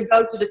can either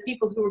go to the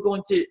people who are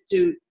going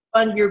to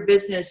fund your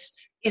business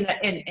and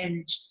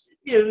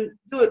do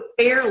it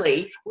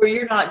fairly, where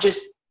you're not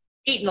just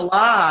eaten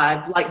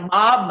alive like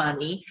mob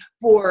money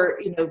for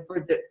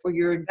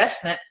your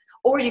investment,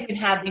 or you can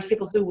have these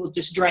people who will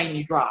just drain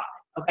you dry.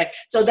 Okay,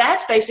 so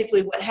that's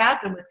basically what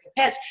happened with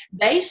Capets.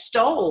 They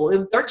stole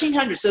in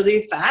 1300. So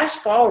they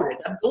fast forwarded.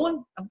 I'm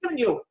giving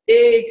you a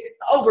big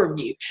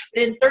overview.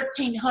 But in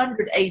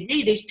 1300 AD,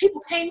 these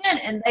people came in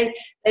and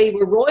they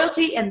were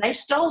royalty and they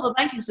stole the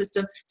banking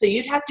system. So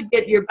you'd have to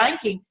get your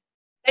banking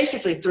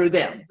basically through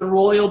them, the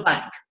royal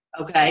bank.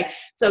 Okay,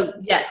 so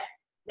yeah,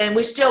 then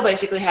we still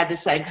basically had the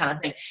same kind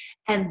of thing.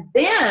 And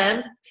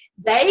then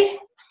they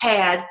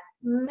had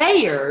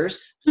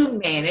mayors who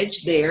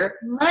managed their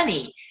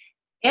money.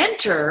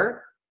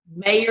 Enter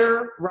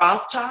Mayor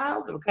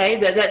Rothschild. Okay,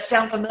 does that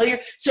sound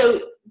familiar?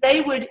 So they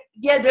would,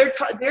 yeah,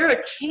 they're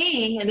a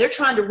king and they're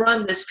trying to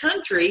run this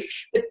country,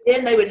 but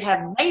then they would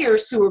have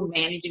mayors who were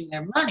managing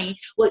their money.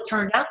 Well, it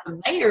turned out the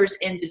mayors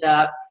ended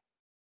up,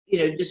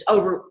 just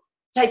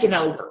taking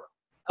over.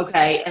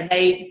 Okay, and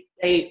they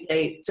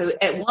so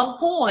at one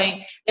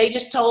point they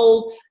just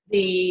told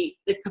the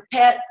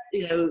Capet,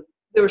 there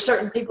were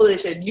certain people, they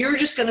said, you're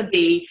just going to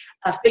be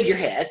a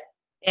figurehead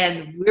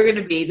and we're going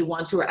to be the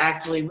ones who are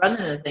actually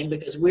running the thing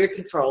because we're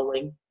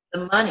controlling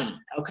the money.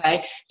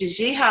 Okay, do you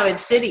see how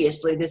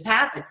insidiously this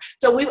happened?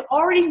 So we've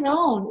already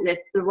known that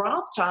the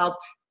Rothschilds,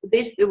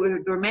 they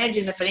were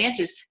managing the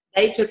finances.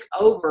 They took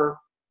over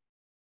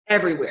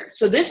everywhere.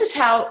 So this is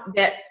how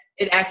that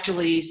it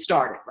actually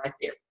started right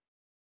there.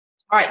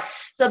 All right,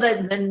 so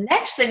the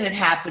next thing that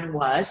happened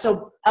was,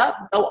 go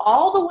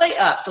all the way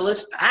up. So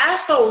let's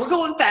fast forward. We're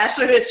going fast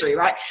through history,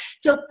 right?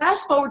 So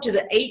fast forward to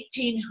the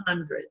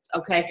 1800s,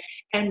 okay?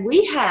 And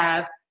we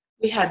have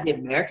the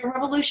American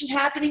Revolution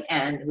happening,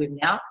 and we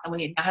now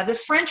have the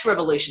French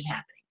Revolution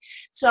happening.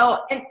 So,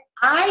 and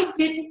I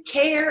didn't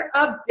care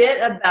a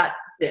bit about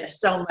this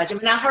so much. I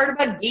mean, I heard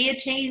about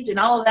guillotines and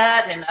all of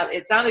that, and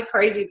it sounded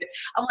crazy, but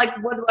I'm like,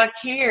 what do I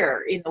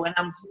care? When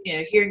I'm,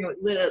 hearing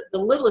the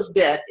littlest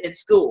bit in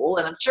school,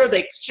 and I'm sure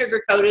they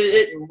sugar-coated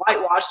it and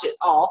whitewashed it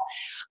all.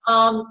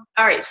 All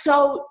right,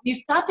 so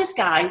you've got this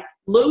guy,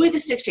 Louis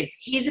XVI.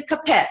 He's a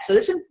Capet. So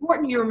this is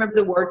important you remember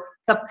the word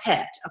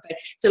Capet. Okay,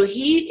 so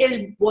he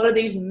is one of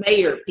these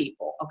mayor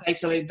people. Okay,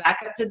 so we back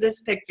up to this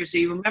picture so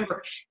you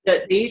remember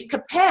that these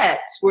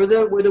Capets were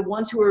the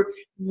ones who were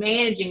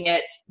managing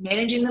the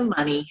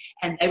money,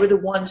 and they were the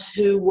ones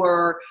who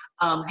were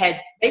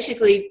had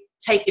basically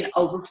taken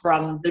over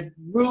from the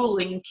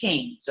ruling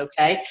kings.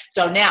 Okay,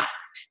 so now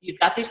you've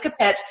got these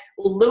Capets.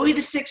 Well, Louis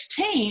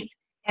XVI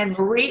and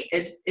Marie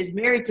is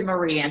married to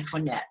Marie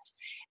Antoinette.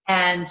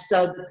 And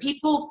so the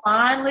people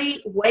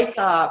finally wake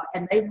up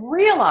and they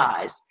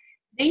realize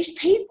these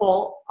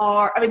people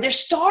they're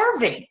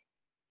starving.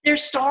 They're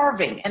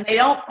starving and they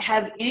don't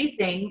have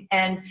anything.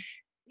 And,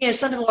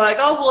 some people are like,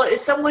 oh, well,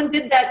 if someone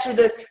did that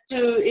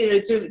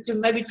to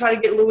maybe try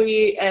to get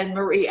Louis and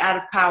Marie out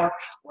of power.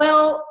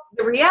 Well,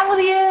 the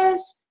reality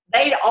is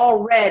they'd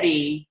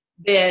already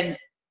been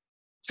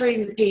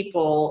treating the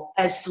people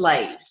as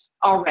slaves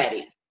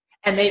already.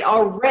 And they'd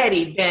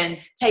already been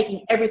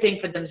taking everything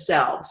for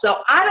themselves.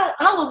 So I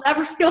will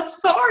never feel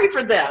sorry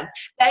for them.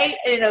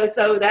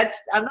 So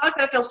I'm not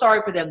going to feel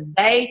sorry for them.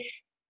 They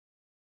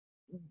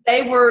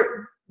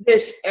were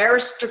this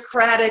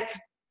aristocratic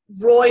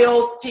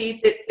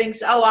royalty that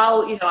thinks, oh,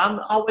 I'm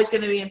always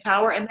going to be in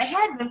power. And they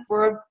had been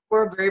for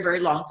a very,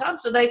 very long time.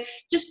 So they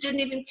just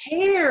didn't even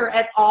care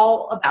at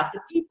all about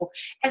the people.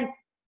 And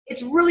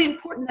it's really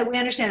important that we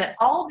understand that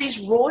all these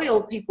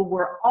royal people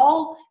were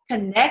all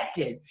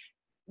connected.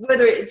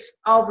 Whether it's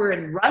over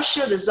in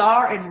Russia, the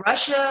Tsar in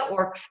Russia,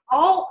 or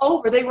all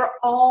over, they were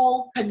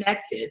all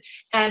connected.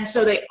 And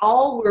so they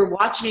all were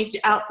watching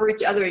out for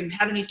each other and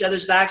having each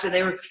other's backs, and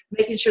they were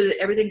making sure that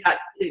everything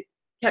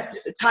kept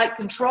tight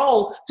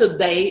control so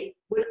they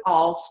would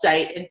all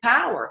stay in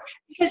power.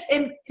 Because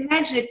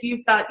imagine if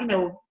you've got,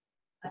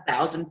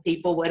 1,000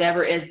 people,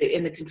 whatever is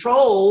in the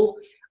control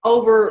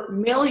over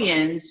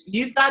millions,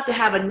 you've got to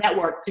have a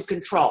network to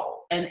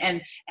control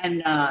and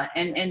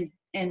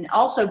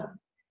also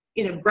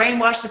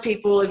brainwash the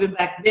people even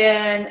back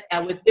then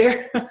with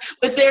their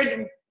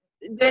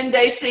then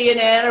day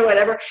CNN or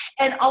whatever,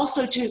 and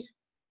also to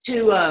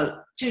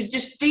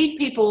just feed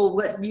people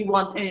what you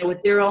want,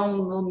 with their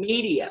own little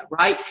media,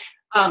 right?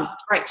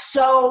 Right.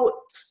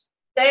 So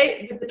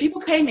the people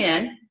came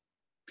in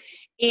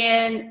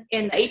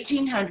the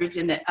 1800s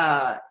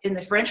in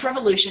the French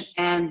Revolution,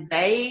 and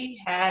they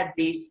had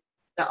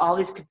all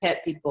these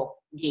Capet people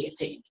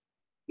guillotined.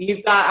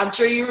 I'm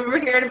sure you remember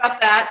hearing about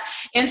that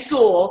in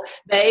school.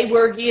 They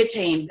were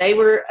guillotined. They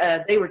were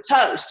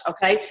toast.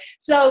 Okay,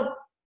 so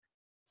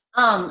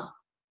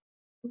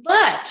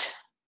but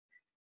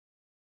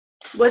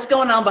what's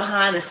going on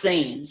behind the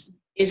scenes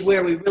is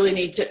where we really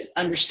need to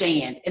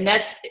understand, and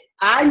that's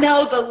I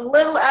know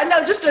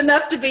just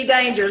enough to be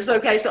dangerous.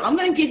 Okay, so I'm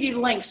going to give you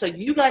links so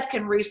you guys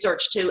can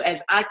research too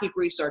as I keep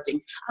researching.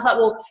 I thought,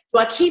 well, do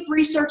I keep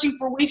researching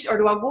for weeks, or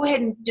do I go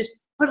ahead and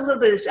just put a little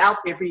bit of this out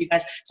there for you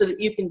guys so that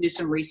you can do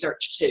some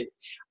research too?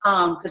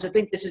 Because I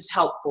think this is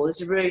helpful.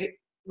 This is really,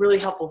 really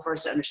helpful for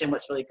us to understand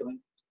what's really going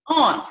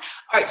on. All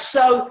right,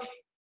 so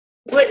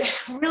what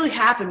really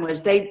happened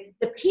was the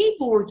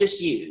people were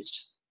just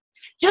used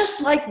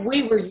just like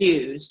we were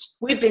used.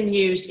 We've been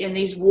used in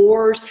these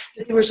wars.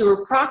 There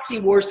were proxy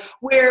wars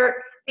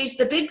where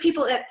the big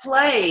people at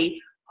play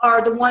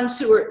are the ones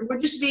who we're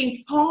just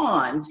being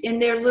pawned in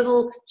their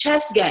little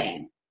chess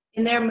game,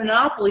 in their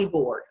monopoly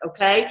board,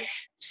 okay?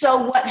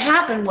 So what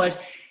happened was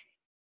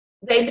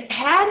they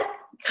had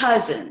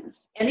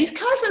cousins, and these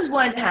cousins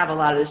wanted to have a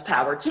lot of this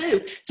power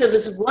too. So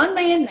this one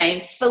man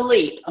named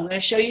Philippe, I'm going to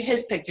show you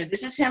his picture.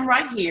 This is him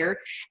right here.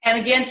 And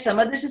again, some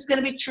of this is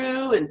going to be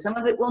true and some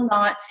of it will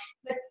not.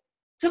 But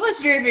some of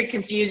it's very, very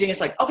confusing. It's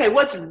like, okay,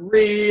 what's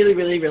really,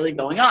 really, really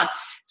going on?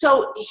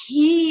 So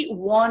he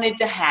wanted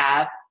to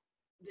have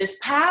this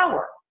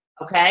power,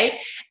 okay?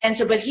 And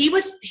so, but he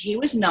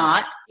was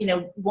not,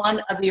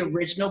 one of the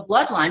original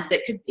bloodlines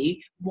that could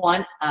be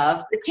one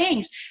of the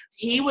kings.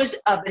 But he was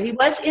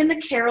in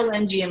the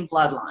Carolingian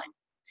bloodline.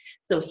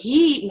 So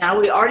now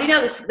we already know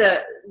this,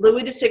 the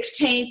Louis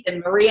XVI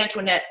and Marie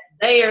Antoinette,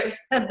 they're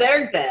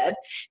dead.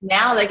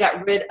 Now they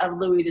got rid of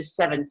Louis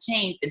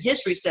XVII, and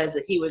history says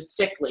that he was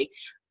sickly.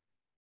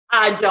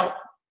 I don't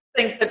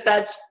think that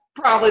that's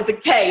probably the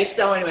case.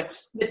 So anyway,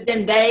 but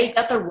then they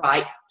got the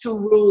right to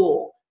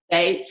rule.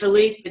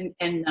 Philippe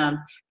and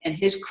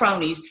his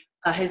cronies,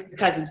 his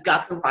cousins,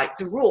 got the right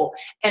to rule.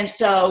 And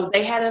so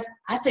they had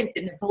I think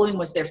that Napoleon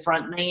was their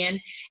front man,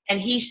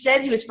 and he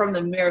said he was from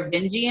the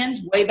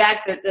Merovingians, way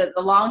back, the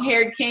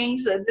long-haired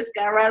kings. This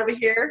guy right over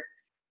here,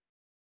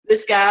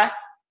 this guy.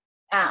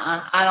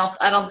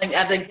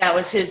 I think that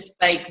was his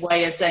fake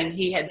way of saying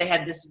they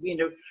had this,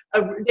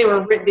 they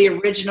were the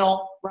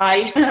original,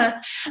 right?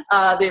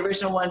 The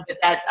original one, but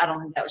I don't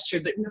think that was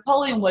true. But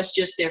Napoleon was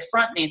just their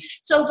front man.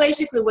 So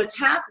basically what's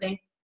happening,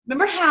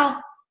 remember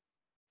how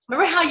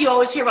you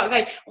always hear about,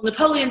 okay, well,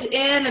 Napoleon's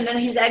in and then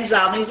he's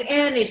exiled, and he's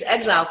in and he's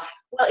exiled.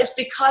 Well, it's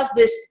because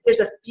there's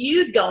a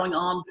feud going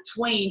on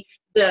between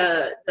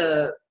the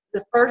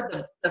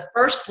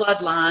first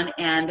bloodline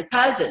and the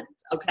cousins,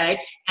 okay?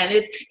 And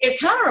it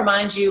kind of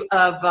reminds you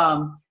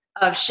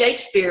of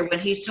Shakespeare when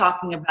he's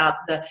talking about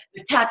the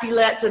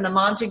Capulets and the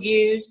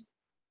Montagues.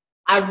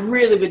 I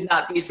really would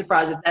not be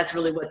surprised if that's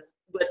really what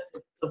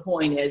the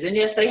point is. And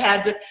yes, they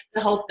had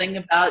the whole thing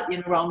about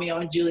Romeo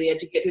and Juliet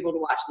to get people to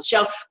watch the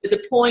show. But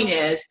the point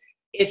is,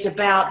 it's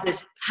about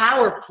this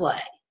power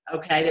play,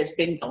 okay, that's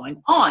been going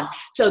on.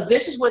 So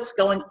this is what's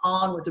going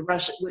on with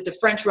the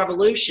French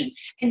Revolution.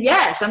 And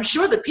yes, I'm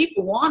sure the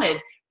people wanted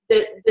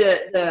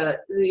the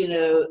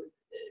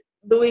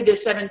Louis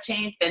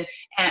XVII and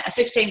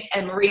 16th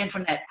and Marie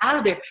Antoinette out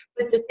of there.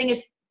 But the thing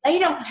is, they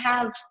don't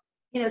have,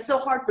 it's so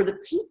hard for the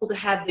people to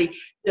have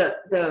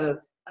the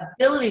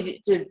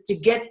ability to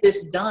get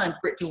this done,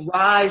 for it to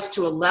rise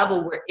to a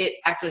level where it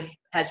actually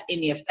has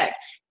any effect.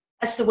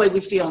 That's the way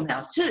we feel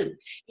now too,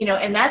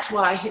 and that's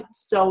why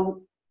it's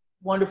so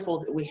wonderful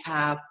that we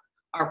have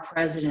our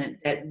president,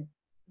 that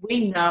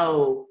we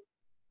know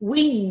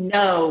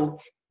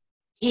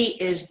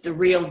he is the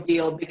real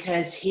deal,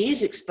 because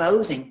he's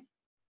exposing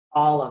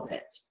all of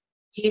it.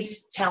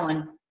 He's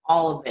telling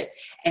all of it.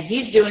 And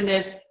he's doing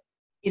this,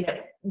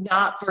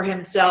 not for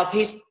himself.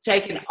 He's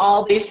taking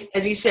all these,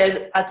 as he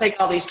says, I take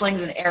all these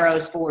slings and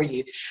arrows for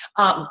you.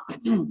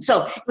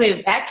 So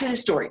anyway, back to the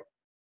story.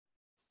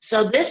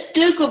 So this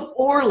Duke of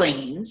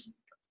Orleans,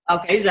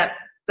 okay, does that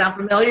sound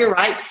familiar,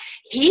 right?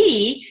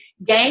 He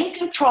gained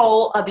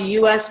control of the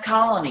U.S.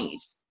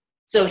 colonies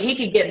so he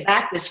could get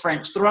back this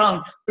French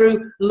throne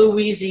through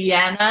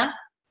Louisiana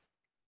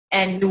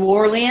and New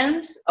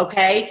Orleans,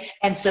 okay?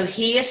 And so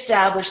he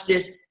established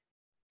this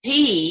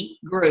P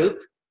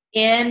group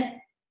in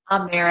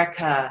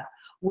America,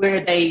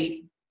 where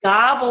they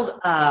gobbled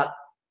up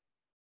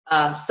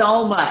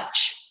so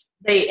much.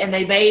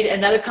 They made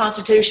another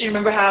constitution.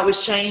 Remember how it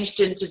was changed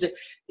into the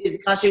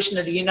Constitution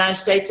of the United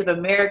States of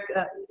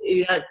America,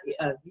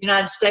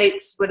 United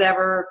States,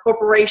 whatever,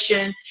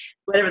 corporation,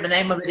 whatever the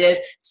name of it is,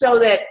 so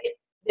that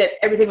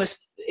everything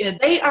was,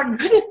 they are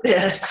good at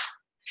this.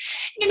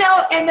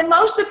 And then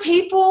most of the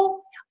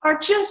people are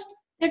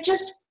they're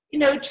just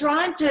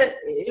trying to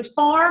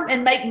farm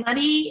and make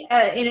money,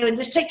 and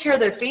just take care of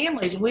their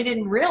families. And we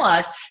didn't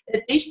realize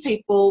that these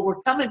people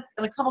were going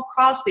to come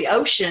across the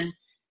ocean,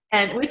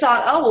 and we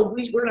thought, oh, well,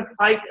 we're going to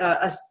fight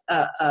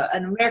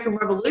an American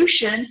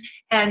Revolution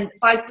and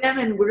fight them,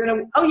 and we're going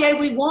to, oh yeah,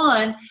 we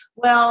won.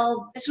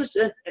 Well, this was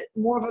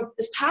more of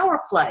this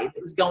power play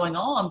that was going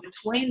on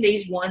between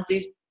these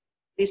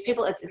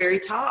people at the very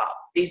top,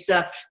 these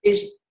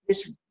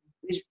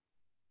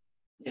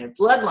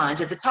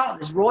bloodlines at the top,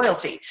 this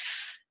royalty.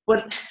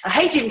 What I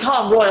hate to even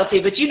call them royalty,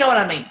 but you know what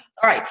I mean.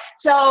 All right.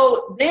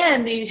 So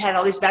then you had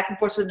all these back and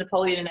forth with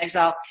Napoleon in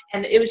exile,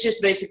 and it was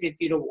just basically a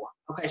feudal war.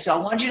 Okay. So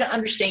I want you to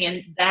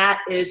understand that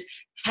is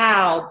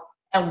how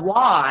and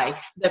why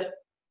the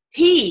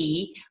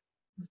P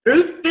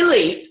through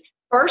Philippe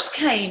first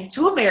came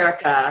to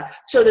America,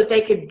 so that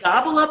they could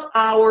gobble up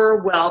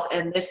our wealth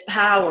and this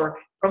power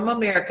from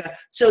America,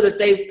 so that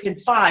they can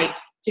fight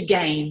to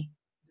gain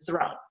the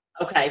throne.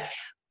 Okay.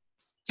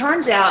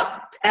 Turns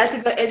out, as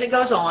it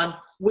goes on,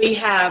 we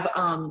have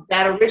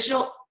that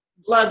original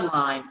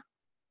bloodline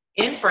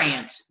in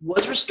France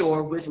was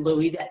restored with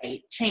Louis the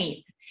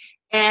 18th.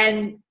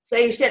 And so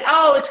he said,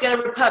 oh, it's going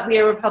to be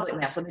a republic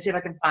now. So let me see if I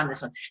can find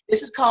this one.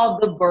 This is called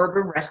the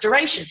Bourbon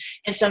Restoration.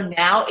 And so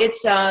now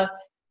it's the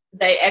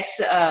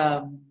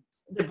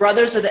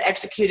brothers of the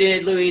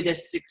executed Louis the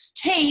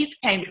 16th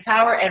came to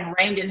power and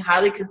reigned in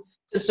highly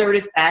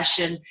conservative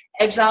fashion.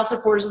 Exiled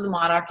supporters of the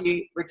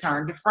monarchy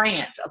returned to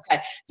France. Okay,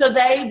 so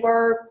they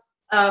were,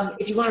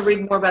 if you want to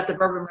read more about the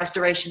Bourbon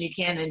Restoration, you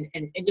can,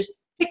 and just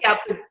pick out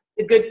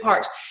the good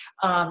parts.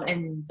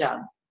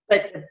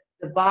 But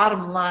the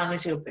bottom line,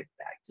 let's go back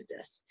to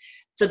this.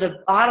 So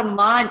the bottom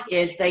line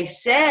is they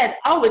said,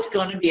 oh, it's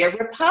going to be a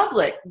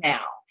republic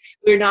now.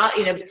 We're not,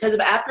 because of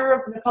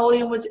after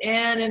Napoleon was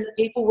in and the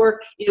people were,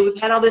 we've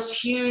had all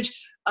this huge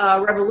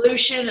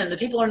revolution and the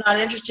people are not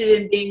interested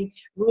in being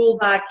ruled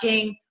by a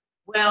king.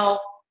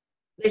 Well,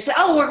 they said,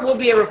 oh, we'll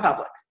be a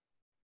republic.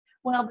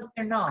 Well, but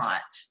they're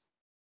not.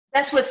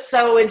 That's what's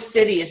so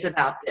insidious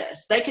about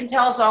this. They can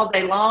tell us all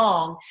day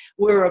long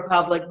we're a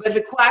republic, but if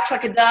it quacks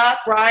like a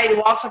duck, right? It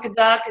walks like a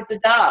duck. It's a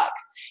duck.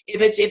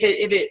 If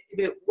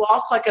it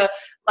walks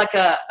like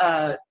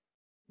a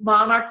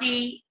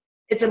monarchy,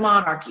 it's a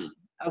monarchy.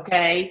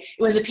 Okay.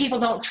 When the people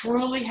don't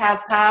truly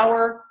have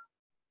power,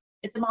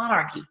 it's a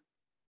monarchy.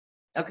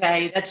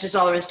 Okay. That's just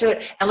all there is to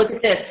it. And look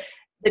at this: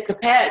 the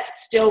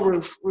Capets still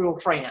rule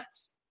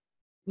France.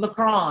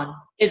 Macron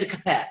is a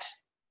Capet.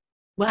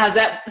 Well, how's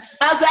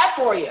that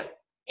for you?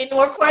 Any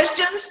more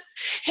questions?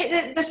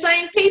 The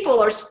same people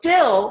are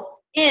still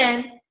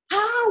in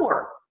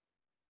power.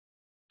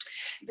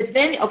 But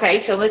then,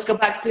 okay, so let's go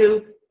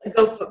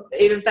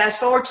even fast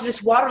forward to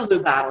this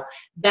Waterloo battle.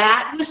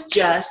 That was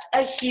just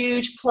a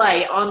huge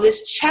play on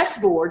this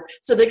chessboard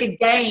so they could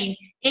gain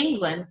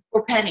England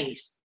for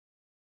pennies.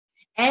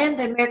 And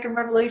the American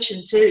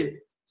Revolution too.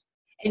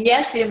 And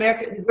yes,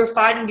 we're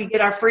fighting to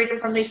get our freedom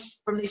from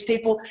these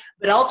people,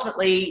 but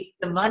ultimately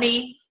the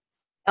money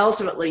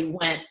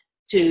went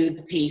to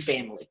the P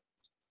family.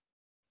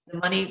 The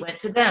money went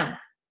to them.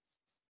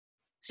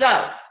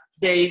 So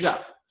there you go.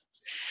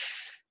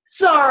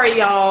 Sorry,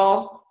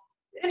 y'all.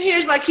 And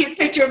here's my cute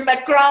picture of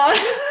Macron.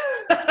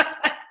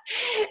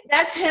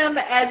 That's him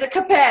as a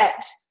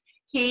Capet.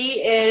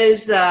 He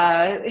is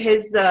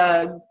his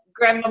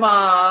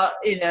grandmama,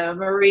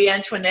 Marie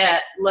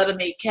Antoinette, let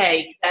them eat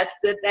cake. That's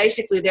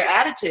basically their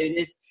attitude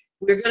is,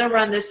 we're going to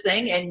run this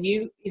thing, and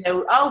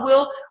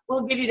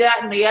we'll give you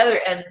that and the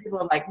other. And people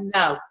are like,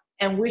 no.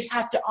 And we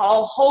have to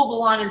all hold the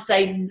line and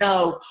say,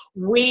 no,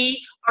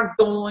 we are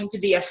going to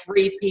be a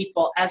free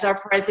people. As our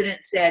president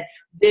said,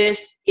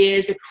 this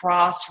is a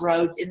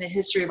crossroads in the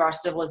history of our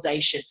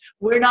civilization.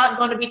 We're not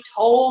going to be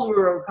told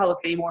we're a republic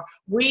anymore.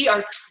 We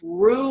are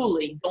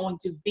truly going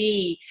to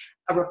be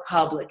a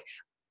republic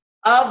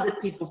of the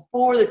people,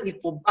 for the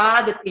people,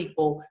 by the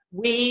people.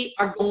 We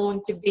are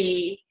going to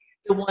be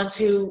the ones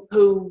who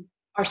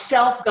are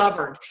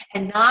self-governed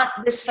and not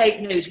this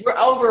fake news. We're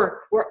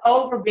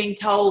over being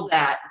told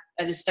that,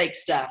 this fake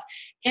stuff.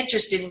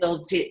 Interesting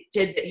little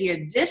tidbit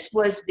here. This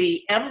was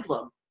the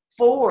emblem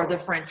for the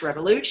French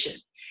Revolution.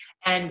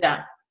 And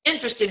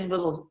interesting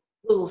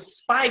little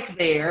spike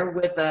there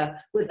with a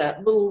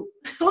little,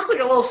 looks like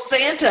a little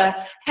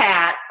Santa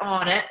hat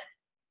on it.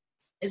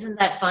 Isn't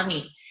that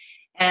funny?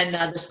 And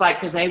the spike,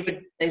 because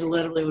they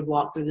literally would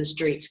walk through the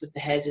streets with the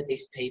heads of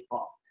these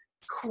people.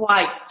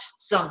 Quite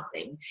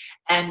something.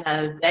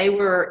 And they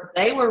were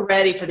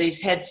ready for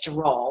these heads to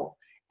roll,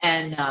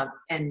 and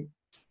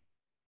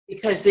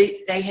because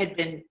they had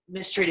been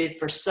mistreated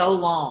for so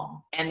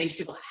long, and these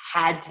people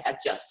had to have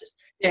justice.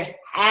 There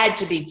had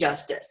to be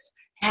justice.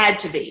 Had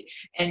to be.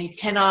 And you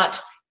cannot,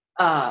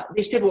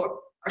 these people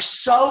are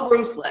so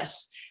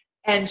ruthless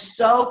and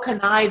so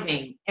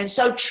conniving and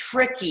so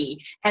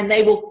tricky, and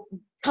they will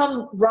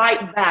come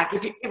right back.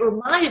 It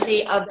reminded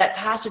me of that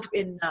passage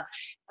in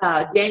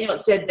Daniel. It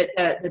said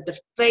that the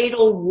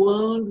fatal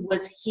wound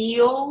was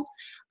healed.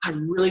 I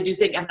really do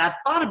think, and I've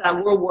thought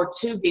about World War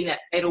II being that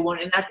fatal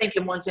wound, and I think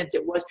in one sense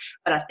it was,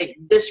 but I think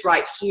this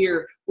right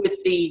here with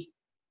the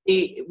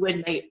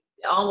when they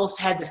almost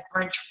had the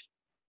French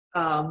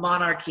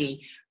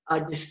monarchy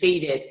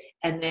defeated,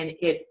 and then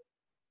it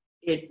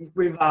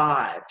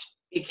revived.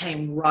 It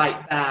came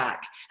right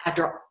back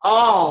after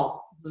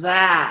all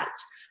that.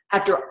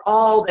 After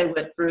all they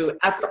went through,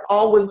 after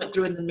all we went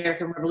through in the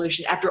American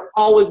Revolution, after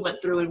all we went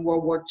through in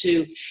World War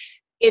II,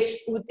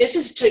 this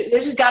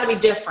has got to be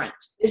different.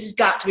 This has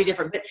got to be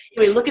different. But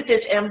anyway, look at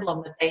this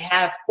emblem that they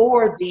have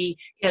for the,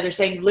 they're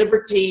saying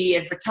liberty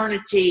and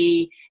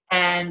fraternity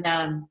and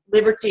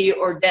liberty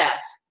or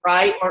death,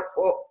 right?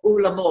 Or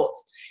la mort.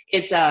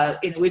 It's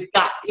we've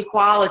got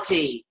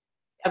equality.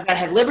 I've got to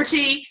have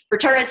liberty,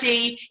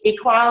 fraternity,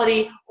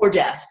 equality, or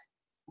death.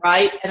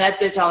 Right? And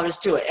that's all there is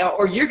to it.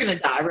 Or you're going to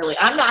die, really.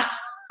 I'm not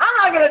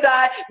going to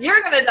die.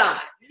 You're going to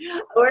die.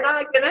 We're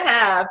not going to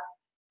have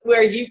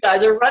where you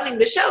guys are running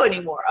the show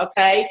anymore,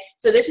 okay?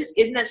 So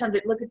isn't that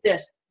something? Look at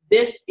this.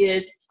 This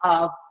is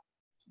of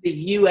the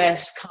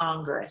U.S.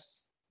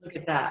 Congress. Look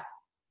at that.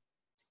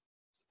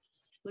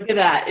 Look at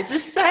that. It's the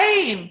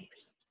same.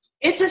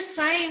 It's the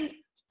same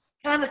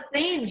kind of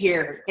theme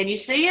here. Can you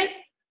see it?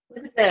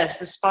 Look at this,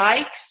 the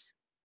spikes.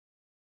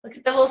 Look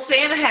at the little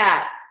Santa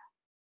hat.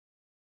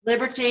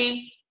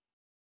 Liberty,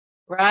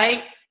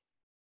 right?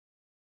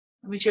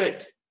 Let me show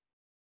it.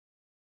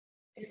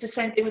 It's the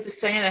same thing with the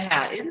Santa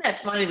hat. Isn't that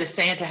funny, the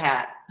Santa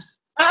hat?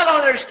 I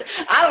don't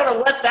understand. I don't know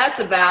what that's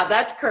about.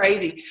 That's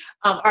crazy.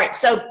 All right,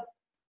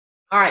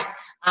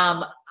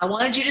 I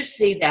wanted you to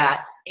see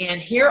that. And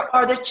here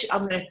are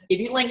I'm going to give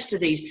you links to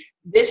these.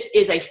 This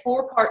is a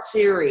 4-part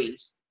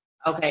series,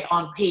 okay,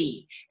 on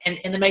P. And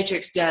the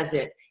Matrix does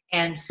it.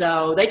 And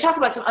so they talk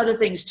about some other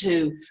things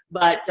too,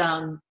 but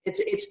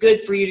it's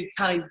good for you to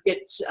kind of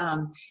get,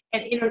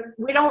 and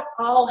we don't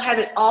all have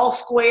it all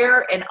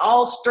square and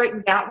all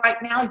straightened out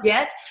right now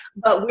yet,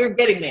 but we're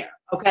getting there.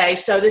 Okay,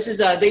 so this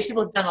is these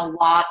people have done a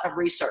lot of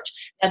research.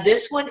 Now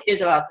this one is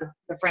about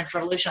the French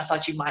Revolution. I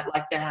thought you might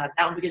like to have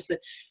that one because the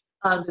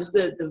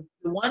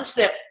ones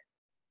that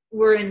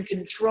were in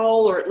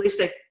control, or at least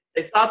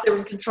they thought they were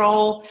in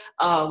control,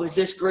 was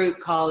this group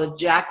called the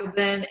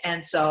Jacobin.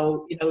 And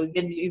so,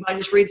 then you might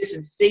just read this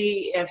and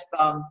see if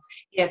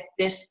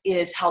this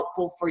is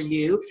helpful for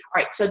you.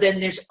 All right, so then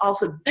there's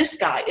also this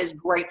guy is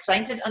great.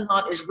 Sainted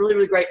Unknown is really,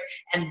 really great.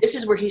 And this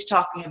is where he's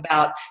talking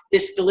about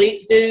this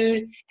Philippe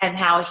dude and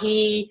how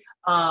he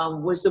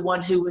was the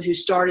one who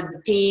started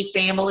the P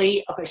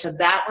family. Okay, so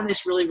that one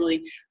is really,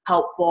 really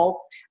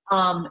helpful.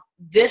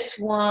 This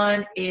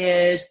one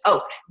is,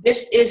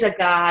 this is a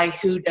guy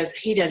who does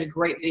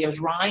great videos,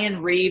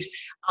 Ryan Reeves.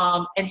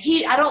 And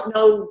I don't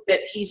know that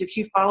he's a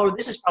Q follower.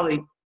 This is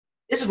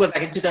way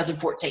back in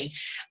 2014.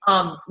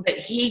 But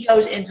he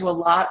goes into a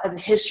lot of the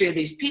history of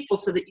these people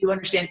so that you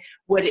understand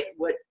where it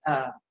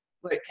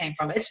came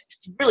from.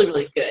 It's really,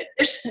 really good.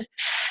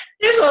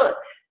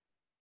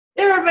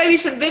 There are maybe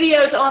some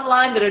videos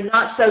online that are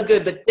not so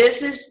good, but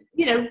this is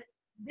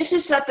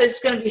something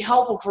that's going to be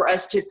helpful for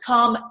us to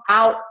come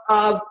out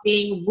of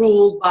being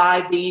ruled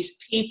by these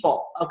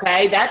people,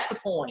 okay? That's the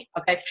point,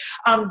 okay?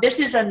 This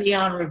is a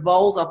Neon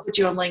Revolt. I'll put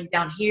you a link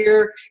down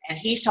here, and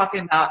he's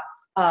talking about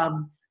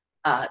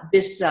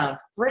this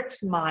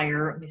Fritz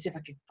Meyer. Let me see if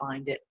I can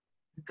find it.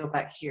 Go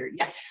back here.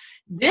 Yeah.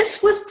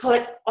 This was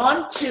put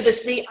onto the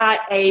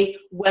CIA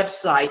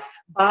website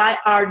by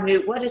our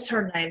new, what is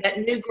her name? That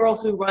new girl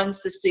who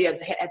runs the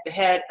CIA, at the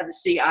head of the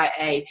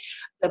CIA,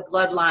 the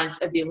bloodlines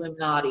of the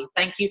Illuminati.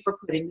 Thank you for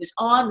putting this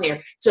on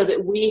there so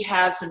that we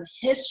have some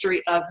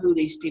history of who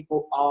these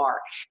people are.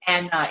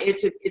 And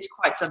it's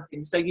quite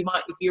something. So you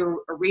might, if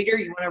you're a reader,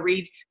 you want to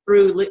read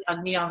through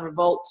Neon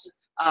Revolt's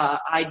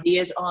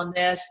ideas on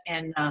this,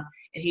 and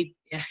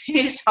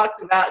he's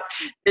talked about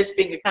this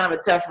being a kind of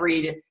a tough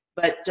read,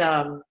 but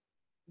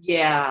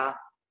yeah,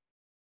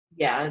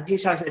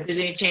 he's talking about if there's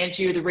any chance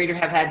you, the reader,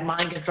 have had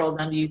mind control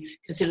done, do you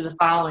consider the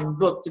following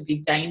book to be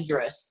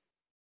dangerous?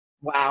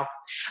 Wow.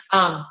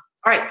 All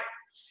right,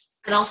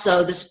 and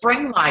also the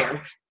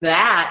Springmeier,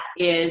 that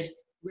is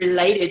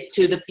related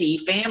to the P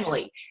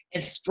family,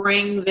 and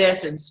spring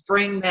this and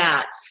spring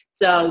that.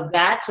 So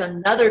that's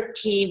another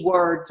key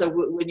word. So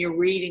when you're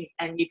reading,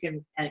 and you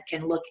can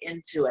look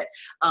into it.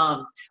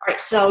 All right,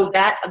 so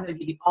that I'm going to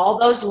give you all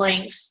those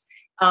links.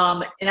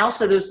 And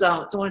also there's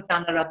someone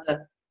found out about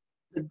the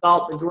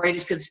GALT, the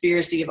greatest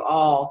conspiracy of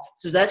all.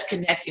 So that's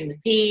connecting the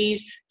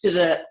P's to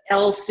the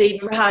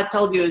LC. Remember how I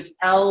told you it was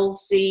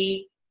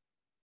LCP,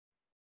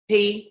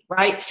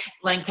 right?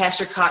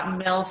 Lancaster Cotton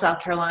Mill,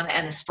 South Carolina,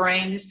 and the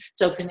Springs.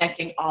 So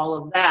connecting all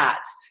of that.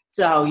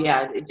 So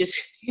yeah, it just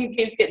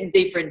keeps getting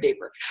deeper and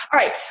deeper. All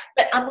right,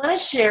 but I'm going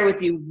to share with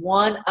you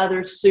one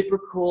other super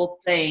cool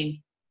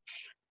thing.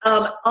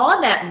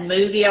 On that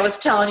movie I was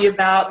telling you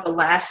about, The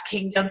Last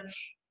Kingdom,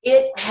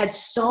 it had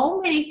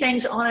so many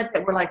things on it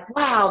that were like,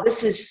 wow,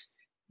 this is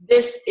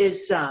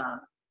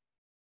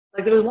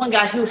like, there was one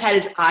guy who had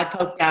his eye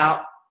poked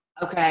out,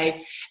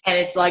 okay, and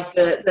it's like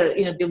the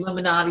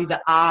Illuminati,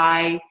 the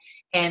eye,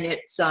 and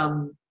it's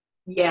and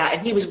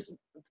he was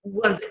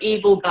one of the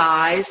evil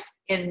guys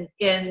in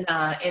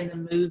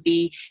the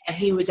movie, and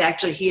he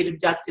had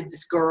abducted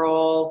this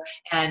girl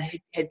and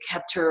had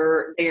kept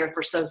her there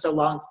for so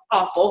long.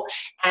 Awful.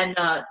 And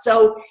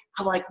so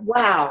I'm like,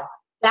 wow,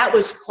 that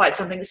was quite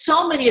something.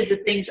 So many of the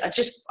things, I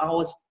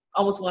almost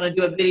want to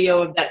do a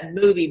video of that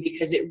movie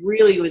because it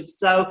really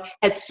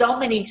had so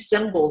many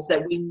symbols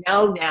that we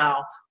know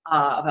now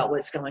about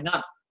what's going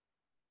on.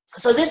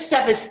 So this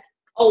stuff is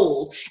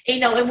old,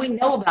 and we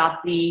know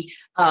about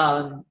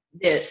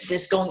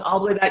this going all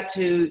the way back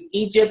to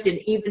Egypt, and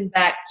even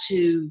back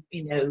to,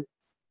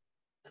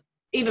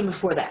 even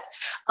before that.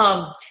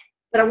 But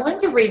I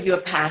wanted to read you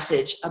a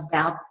passage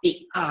about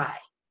the eye.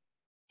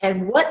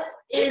 And what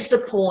is the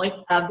point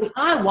of the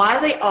eye? Why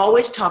do they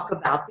always talk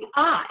about the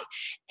eye?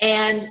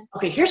 And,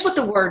 okay, here's what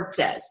the word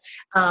says.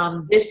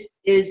 This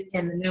is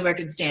in the New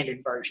American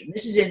Standard Version.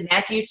 This is in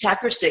Matthew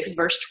chapter 6,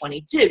 verse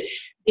 22.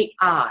 The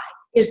eye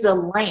is the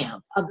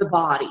lamp of the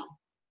body.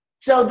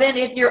 So then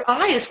if your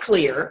eye is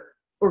clear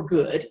or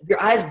good, if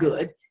your eye is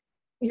good,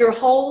 your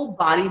whole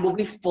body will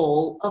be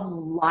full of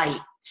light.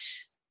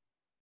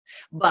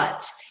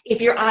 But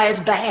if your eye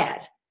is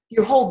bad,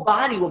 your whole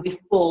body will be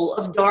full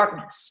of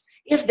darkness.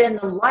 If then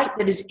the light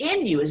that is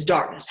in you is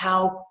darkness,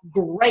 how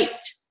great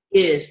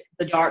is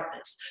the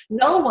darkness?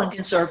 No one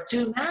can serve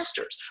two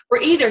masters, for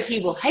either he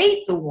will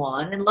hate the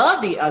one and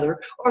love the other,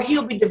 or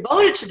he'll be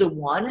devoted to the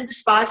one and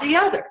despise the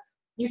other.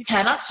 You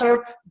cannot serve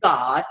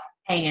God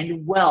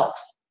and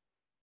wealth.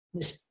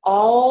 This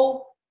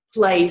all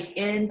plays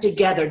in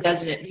together,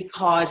 doesn't it?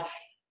 Because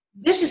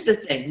this is the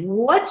thing.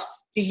 What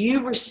do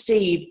you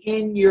receive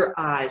in your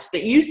eyes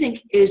that you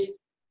think is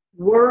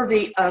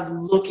worthy of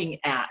looking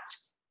at?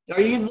 Are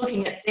you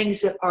looking at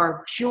things that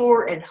are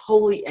pure and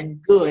holy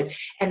and good,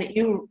 and that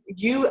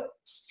you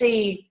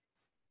see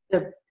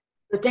the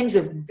things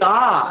of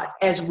God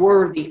as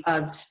worthy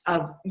of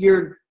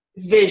your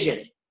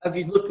vision, of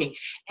you looking,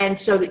 and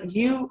so that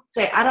you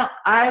say,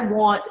 I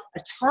want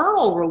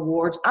eternal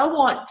rewards. I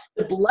want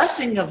the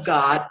blessing of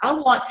God. I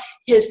want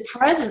his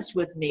presence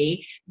with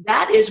me.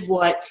 That is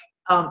what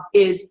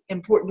is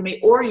important to me.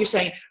 Or you're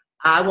saying,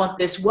 I want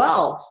this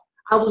wealth.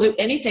 I will do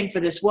anything for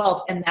this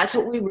wealth. And that's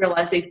what we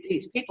realize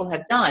these people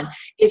have done,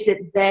 is that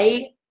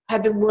they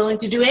have been willing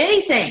to do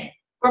anything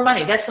for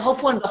money. That's the whole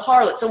point of the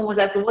harlot. Someone was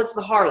asking, what's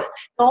the harlot?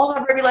 The whole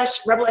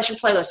Revelation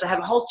playlist, I have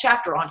a whole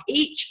chapter on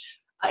each,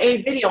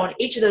 a video on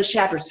each of those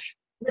chapters.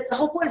 But the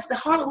whole point is the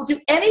harlot will do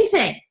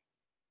anything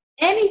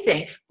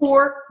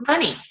for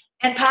money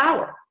and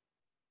power.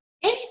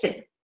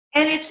 Anything.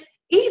 And it's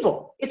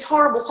evil. It's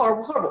horrible,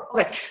 horrible, horrible.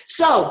 Okay,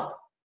 so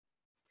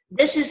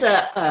this is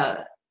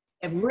a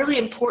really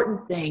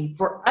important thing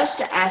for us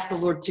to ask the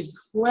Lord to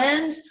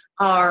cleanse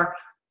our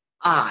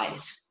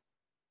eyes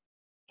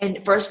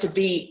and for us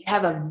to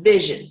have a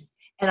vision.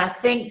 And I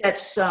think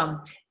that's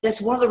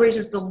one of the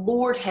reasons the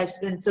Lord has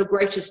been so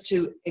gracious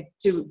to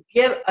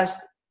give us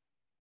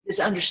this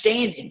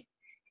understanding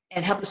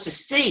and help us to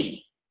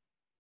see.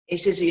 He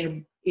says,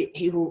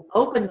 he will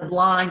open the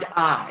blind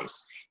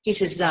eyes. He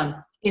says, I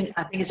think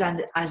it's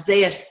on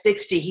Isaiah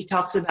 60, he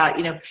talks about,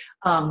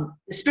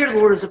 the Spirit of the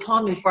Lord is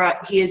upon me, for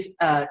he has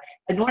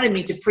anointed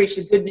me to preach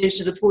the good news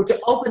to the poor, to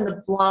open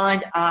the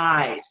blind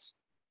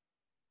eyes,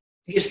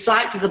 to give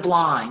sight to the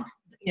blind.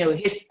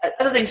 His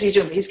other things he's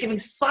doing, he's giving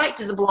sight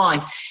to the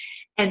blind.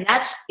 And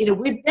that's,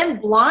 we've been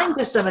blind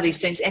to some of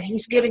these things, and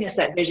he's giving us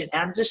that vision.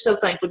 And I'm just so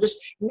thankful. Just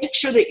make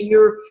sure that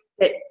your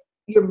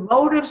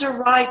motives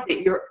are right,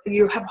 that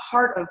you have a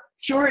heart of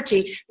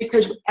purity,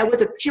 because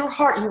with a pure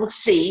heart you will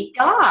see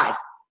God.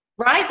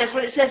 Right? That's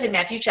what it says in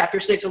Matthew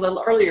chapter 6 a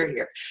little earlier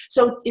here.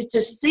 So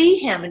to see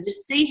him and to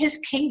see his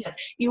kingdom,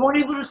 you won't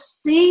be able to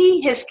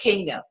see his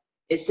kingdom,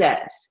 it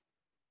says,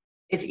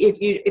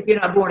 if you're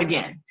not born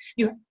again.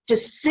 To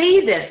see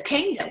this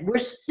kingdom, we're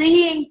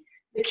seeing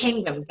the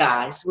kingdom,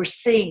 guys. We're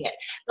seeing it.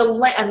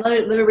 And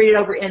let me read it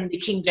over in the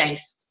King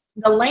James.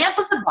 The lamp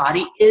of the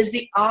body is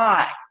the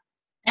eye.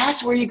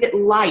 That's where you get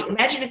light.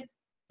 Imagine if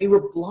you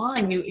were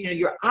blind,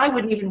 your eye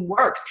wouldn't even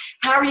work.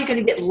 How are you going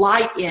to get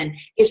light in?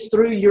 It's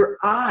through your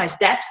eyes.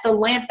 That's the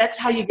lamp. That's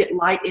how you get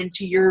light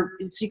so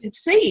you can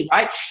see,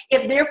 right?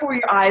 If therefore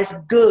your eye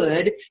is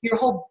good, your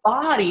whole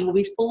body will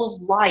be full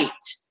of light.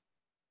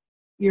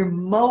 Your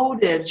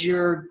motives,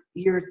 your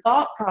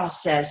thought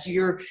process,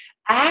 your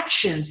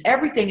actions,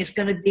 everything is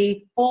going to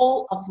be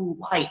full of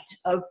light,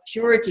 of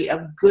purity,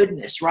 of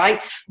goodness, right?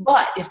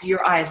 But if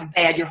your eye is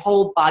bad, your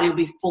whole body will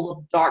be full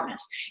of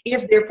darkness.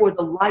 If therefore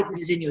the light that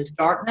is in you is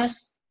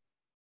darkness,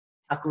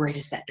 how great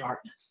is that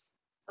darkness?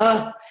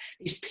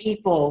 These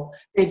people,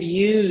 they've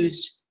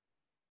used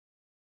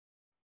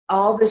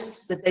all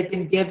this that they've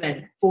been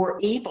given for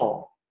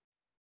evil,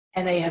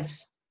 and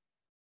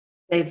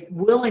they've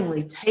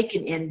willingly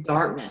taken in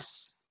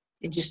darkness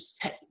and just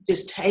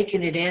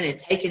taken it in and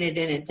taken it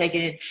in and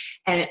taken it.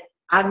 And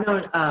I've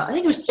known, I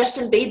think it was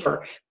Justin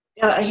Bieber.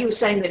 He was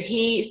saying that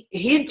he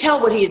didn't tell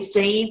what he had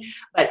seen,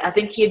 but I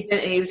think he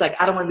was like,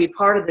 I don't want to be a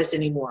part of this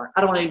anymore.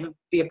 I don't want to even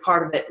be a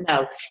part of it.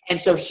 No. And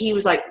so he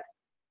was like,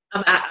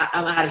 I'm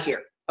out of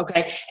here.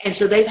 Okay, and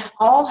so they've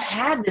all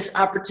had this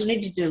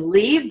opportunity to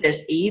leave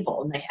this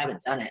evil, and they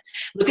haven't done it.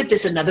 Look at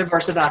this, another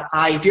verse about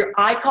eye. If your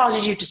eye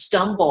causes you to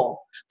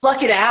stumble,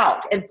 pluck it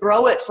out and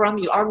throw it from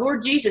you. Our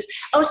Lord Jesus,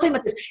 I was thinking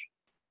about this.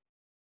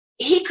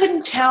 He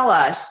couldn't tell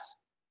us,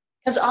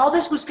 because all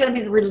this was going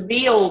to be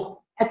revealed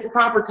at the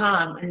proper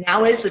time, and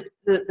now is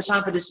the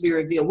time for this to be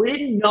revealed. We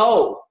didn't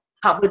know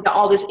with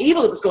all this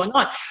evil that was going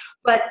on,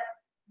 but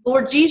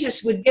Lord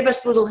Jesus would give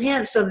us little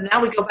hints, so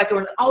now we go back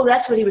and oh,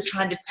 that's what he was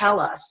trying to tell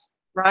us.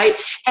 Right?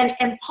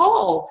 And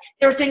Paul,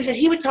 there are things that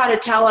he would try to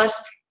tell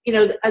us,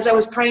 as I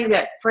was praying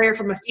that prayer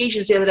from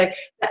Ephesians the other day,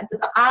 that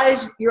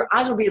your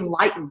eyes will be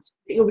enlightened,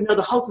 that you'll know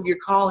the hope of your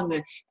calling,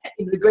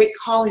 the great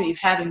calling that you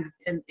have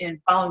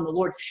in following the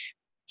Lord.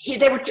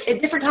 They were at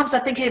different times, I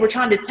think they were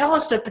trying to tell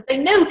us stuff, but they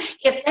knew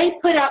if they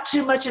put out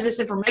too much of this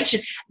information,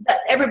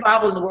 that every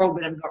Bible in the world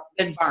would have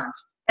been burned,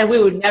 and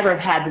we would never have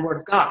had the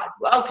Word of God.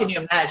 Well, can you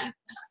imagine?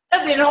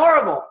 That'd been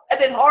horrible.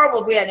 That'd been horrible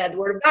if we hadn't had the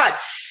Word of God.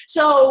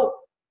 So,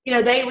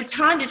 they were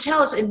trying to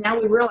tell us, and now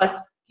we realize,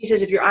 he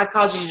says, if your eye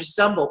causes you to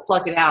stumble,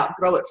 pluck it out,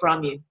 throw it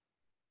from you.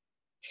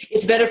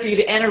 It's better for you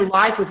to enter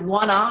life with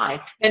one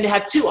eye than to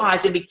have two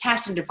eyes and be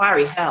cast into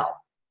fiery hell.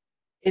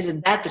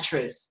 Isn't that the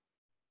truth?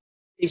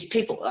 these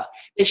people,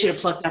 they should have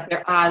plucked out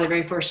their eye the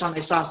very first time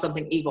they saw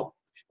something evil.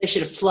 They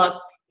should have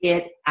plucked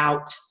it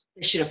out.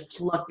 They should have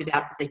plucked it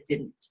out, but they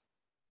didn't.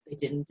 They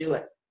didn't do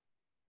it.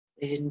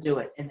 They didn't do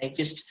it. And they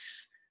just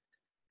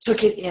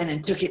took it in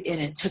and took it in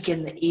and took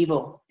in the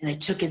evil. And they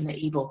took in the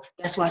evil.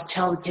 That's why I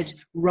tell the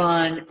kids,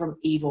 run from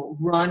evil.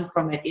 Run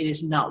from it. It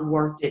is not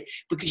worth it.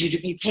 Because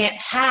you can't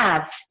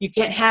have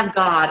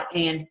God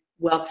and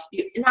wealth.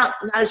 Not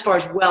as far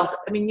as wealth.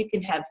 I mean, you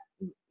can have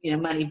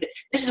money, but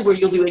this is where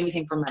you'll do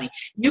anything for money.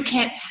 You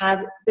can't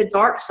have the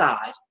dark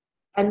side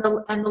and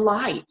the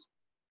light.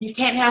 You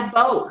can't have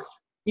both.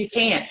 You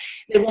can't.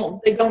 They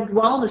don't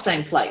dwell in the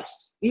same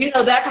place. You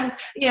know that from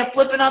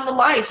flipping on the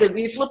lights. If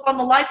you flip on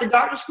the light, the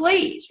darkness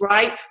flees,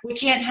 right? We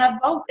can't have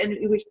both. And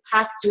we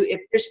have to,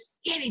 if there's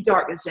any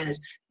darkness in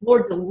us,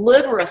 Lord,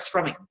 deliver us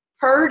from it.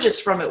 Purge us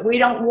from it. We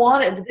don't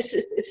want it.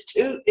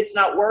 It's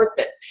not worth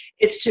it.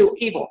 It's too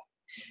evil.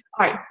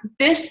 All right,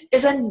 this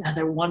is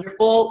another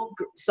wonderful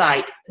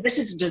site. This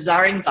is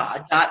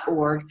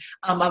desiringgod.org.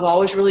 I've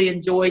always really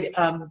enjoyed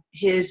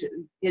his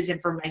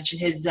information,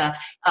 his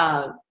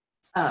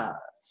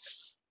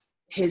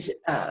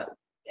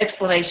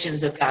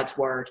explanations of God's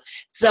word.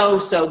 So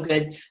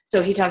good.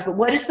 So he talks about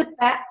what is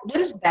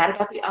bad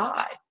about the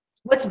eye.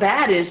 What's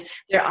bad is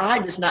their eye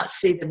does not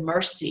see the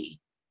mercy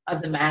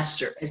of the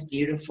master as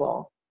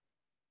beautiful.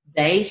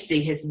 They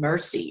see his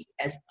mercy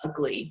as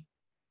ugly.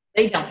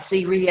 They don't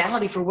see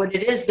reality for what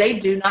it is. They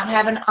do not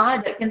have an eye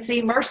that can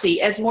see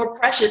mercy as more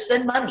precious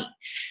than money.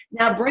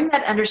 Now bring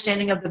that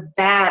understanding of the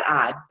bad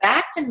eye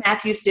back to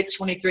Matthew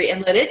 6:23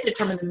 and let it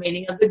determine the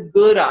meaning of the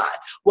good eye.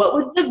 What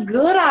would the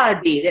good eye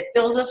be that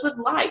fills us with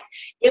light?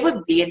 It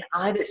would be an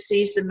eye that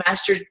sees the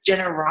master's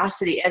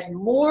generosity as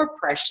more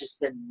precious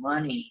than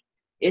money.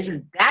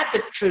 Isn't that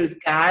the truth,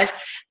 guys?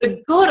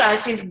 The good eye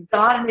sees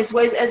God and his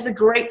ways as the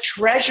great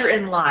treasure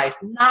in life,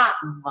 not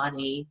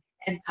money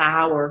and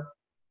power.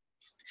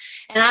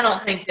 And I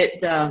don't think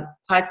that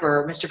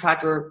Mr.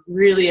 Piper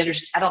really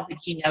understands. I don't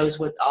think he knows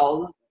what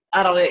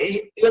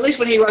at least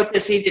when he wrote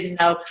this, he didn't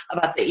know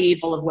about the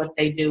evil of what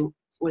they do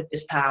with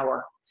this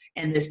power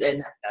and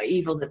the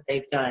evil that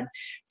they've done.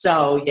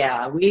 So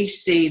yeah, we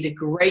see the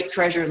great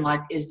treasure in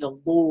life is the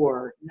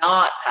Lord,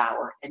 not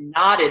power, and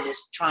not in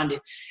this trying to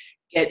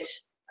get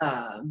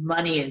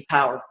money and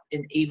power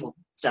and evil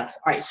stuff.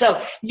 All right,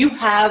 so you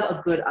have a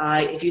good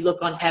eye if you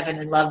look on heaven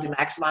and love to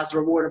maximize the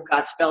reward of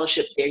God's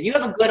fellowship there. You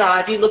have a good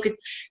eye if you look at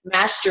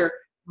Master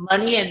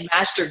Money and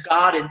Master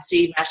God and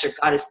see Master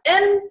God is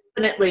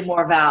infinitely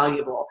more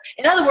valuable.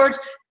 In other words,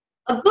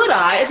 a good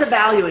eye is a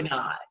valuing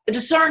eye, a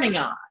discerning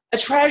eye, a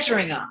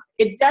treasuring eye.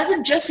 It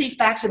doesn't just see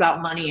facts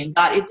about money and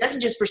God. It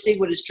doesn't just perceive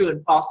what is true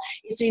and false.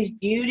 It sees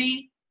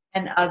beauty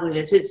and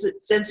ugliness.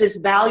 It senses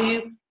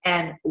value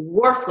and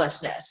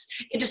worthlessness.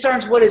 It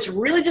discerns what is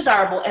really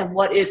desirable and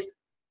what is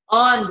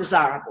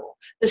undesirable.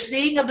 The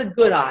seeing of the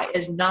good eye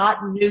is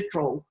not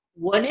neutral.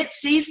 When it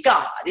sees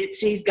God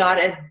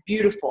as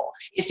beautiful.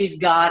 It sees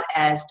God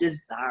as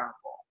desirable.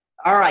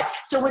 All right.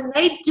 So when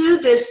they do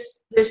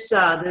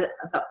the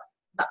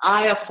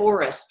eye of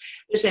Horus,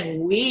 they're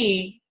saying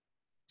we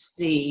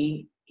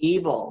see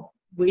evil.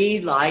 We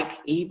like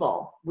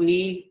evil.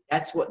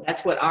 That's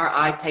what our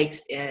eye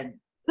takes in.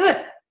 Good.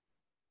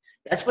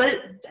 That's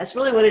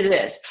really what it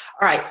is.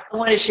 All right. I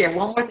want to share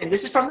one more thing.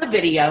 This is from the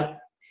video.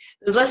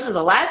 This is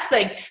the last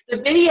thing.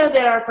 The video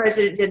that our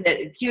president did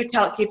that Q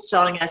keeps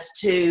telling us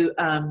to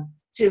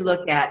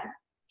look at.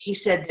 He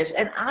said this,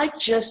 and I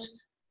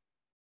just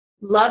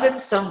love him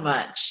so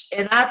much,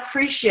 and I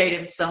appreciate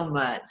him so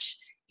much.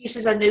 He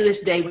says, I knew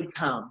this day would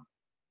come.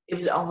 It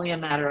was only a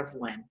matter of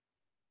when.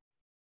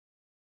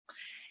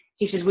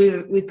 He says,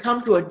 we've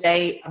come to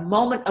a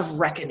moment of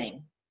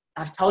reckoning.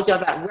 I've told you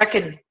about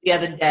reckon the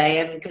other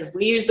day, because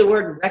we use the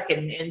word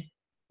reckon in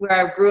where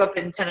I grew up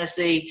in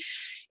Tennessee.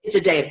 It's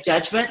a day of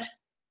judgment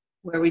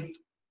where we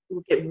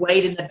get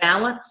weighed in the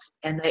balance,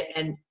 and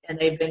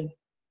they've been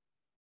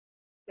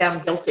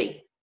found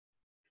guilty.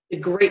 The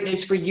great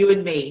news for you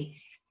and me.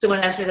 Someone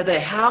asked me the other day,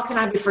 how can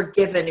I be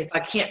forgiven if I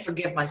can't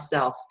forgive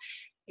myself?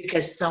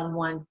 Because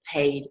someone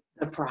paid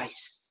the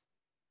price.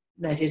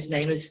 That his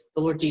name is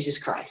the Lord Jesus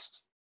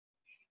Christ.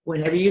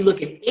 Whenever you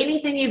look at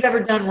anything you've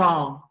ever done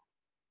wrong,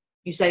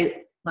 you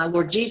say, my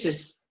Lord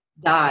Jesus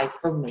died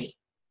for me.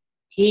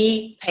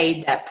 He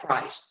paid that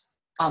price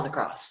on the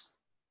cross.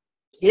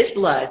 His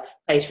blood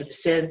pays for the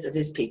sins of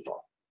his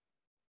people.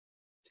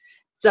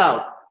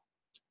 So,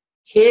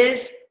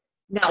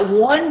 not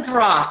one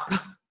drop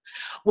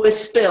was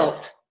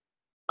spilt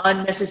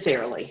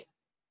unnecessarily.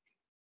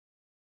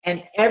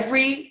 And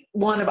every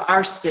one of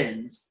our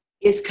sins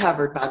is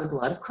covered by the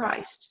blood of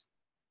Christ.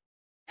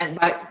 And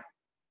by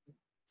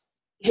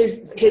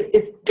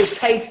it was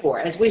paid for.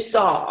 As we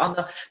saw on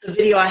the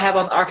video I have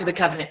on the Ark of the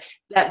Covenant,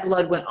 that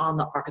blood went on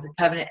the Ark of the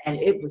Covenant, and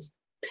it was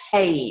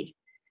paid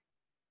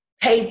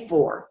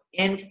for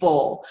in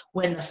full.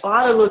 When the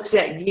Father looks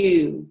at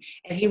you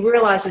and he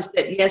realizes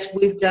that, yes,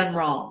 we've done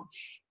wrong,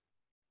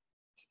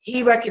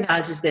 he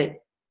recognizes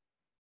that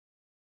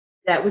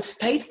was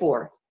paid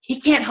for. He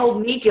can't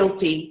hold me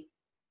guilty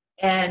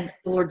and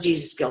the Lord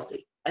Jesus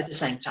guilty. at the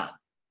same time.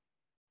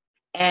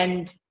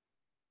 And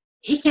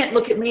he can't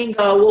look at me and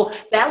go, well,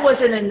 that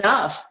wasn't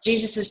enough.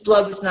 Jesus'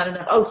 blood was not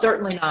enough. Oh,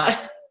 certainly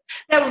not.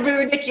 That would be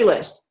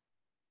ridiculous.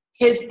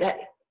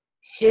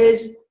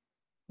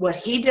 What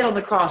he did on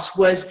the cross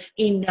was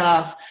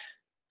enough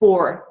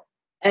for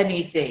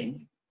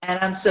anything. And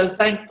I'm so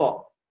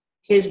thankful.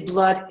 His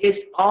blood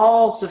is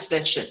all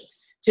sufficient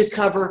to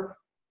cover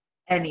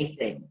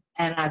anything.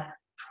 And I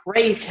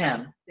praise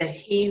him that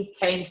he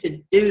came to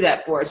do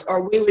that for us.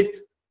 Or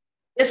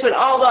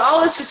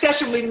all this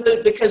discussion would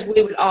move because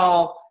we would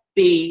all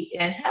be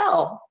in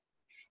hell.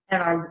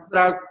 And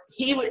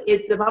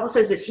the Bible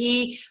says that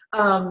he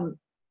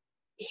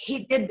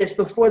did this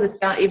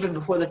even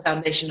before the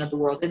foundation of the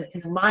world.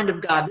 In the mind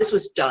of God, this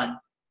was done.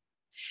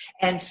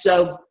 And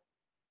so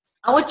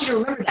I want you to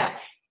remember that.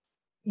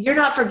 You're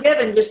not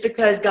forgiven just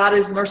because God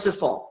is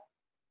merciful.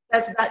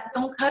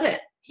 Don't cut it.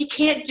 He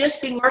can't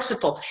just be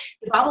merciful.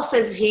 The Bible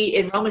says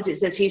in Romans, it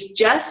says he's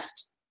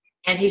just,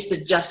 and he's the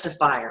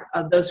justifier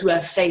of those who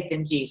have faith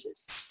in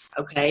Jesus.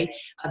 Okay?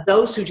 Of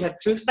those who have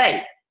true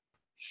faith.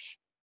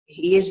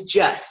 He is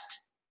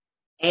just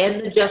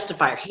and the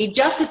justifier. He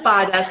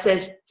justified us,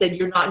 said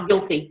you're not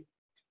guilty.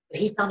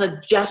 But he found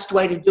a just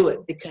way to do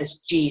it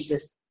because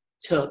Jesus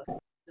took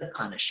the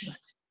punishment.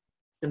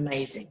 It's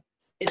amazing.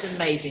 It's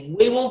amazing.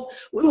 We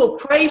will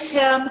praise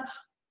him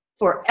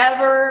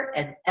forever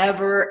and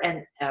ever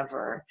and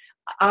ever.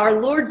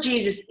 Our Lord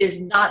Jesus is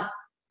not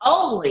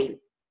only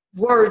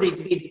worthy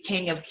to be the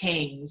King of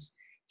Kings,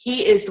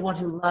 he is the one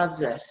who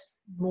loves us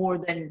more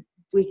than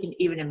we can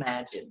even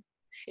imagine.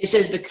 It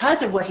says,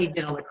 because of what he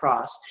did on the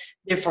cross,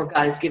 therefore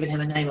God has given him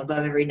a name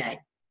above every name.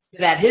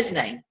 That at his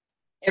name,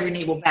 every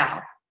knee will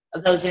bow,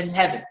 of those in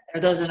heaven,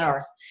 or those in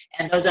earth,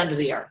 and those under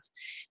the earth.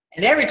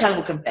 And every tongue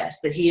will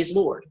confess that he is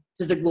Lord,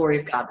 to the glory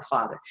of God the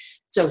Father.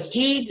 So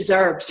he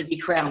deserves to be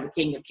crowned the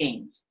King of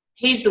Kings.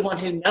 He's the one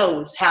who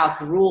knows how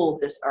to rule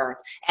this earth.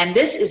 And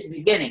this is the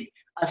beginning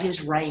of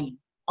his reign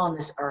on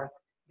this earth.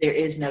 There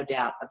is no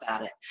doubt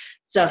about it.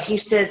 So he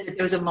says that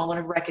there was a moment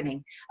of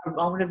reckoning, a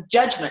moment of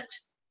judgment,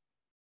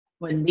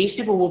 when these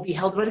people will be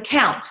held to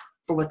account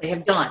for what they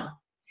have done.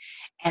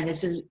 And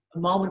this is a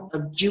moment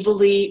of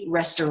jubilee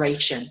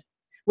restoration.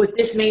 What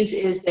this means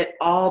is that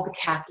all the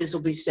captives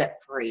will be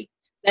set free.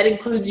 That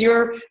includes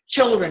your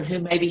children who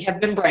maybe have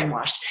been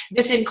brainwashed.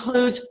 This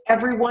includes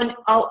everyone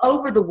all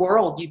over the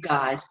world, you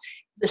guys,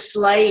 the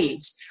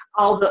slaves,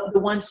 all the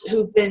ones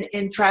who've been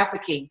in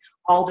trafficking,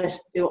 all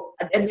this,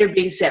 and they're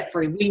being set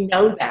free. We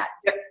know that.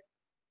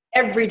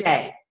 Every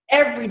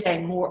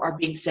day more are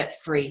being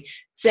set free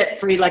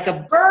like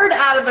a bird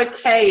out of a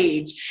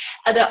cage.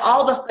 And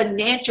all the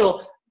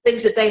financial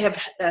things that they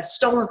have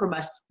stolen from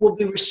us will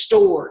be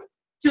restored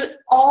to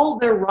all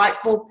their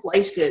rightful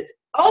places.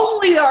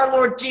 Only our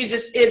Lord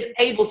Jesus is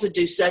able to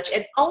do such,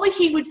 and only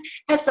he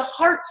has the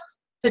heart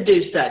to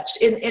do such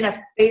in a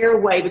fair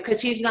way, because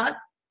he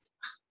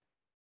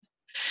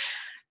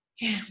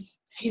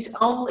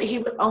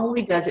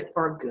only does it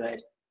for our good.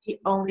 He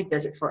only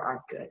does it for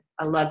our good.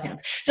 I love him.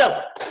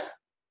 So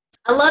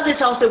I love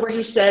this also where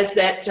he says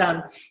that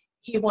our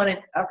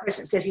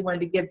president said he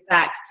wanted to give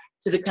back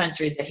to the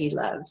country that he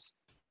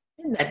loves.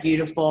 Isn't that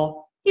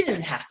beautiful? He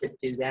doesn't have to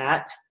do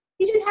that.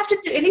 He didn't have to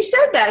do, and he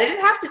said that. He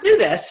didn't have to do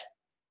this.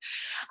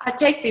 I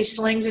take these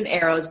slings and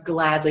arrows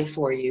gladly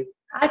for you.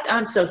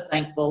 I'm so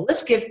thankful.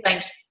 Let's give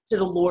thanks to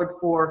the Lord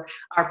for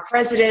our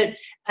president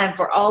and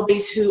for all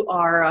these who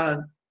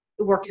are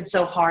working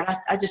so hard.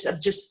 I'm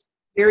just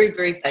very,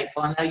 very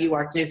thankful. I know you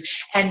are too.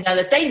 And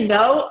that they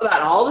know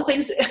about all the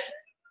things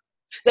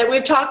that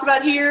we've talked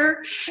about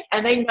here,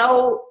 and they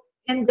know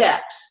in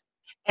depth.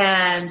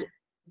 And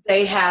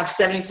they have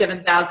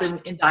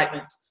 77,000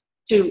 indictments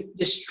to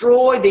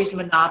destroy these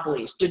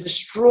monopolies, to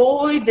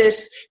destroy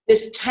this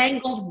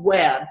tangled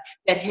web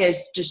that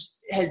has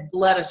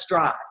bled us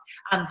dry.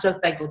 I'm so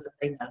thankful that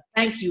they know.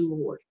 Thank you,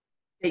 Lord,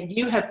 that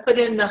you have put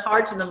in the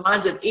hearts and the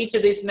minds of each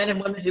of these men and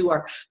women who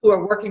are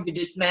working to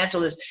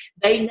dismantle this.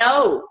 They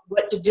know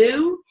what to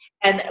do,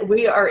 and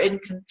we are in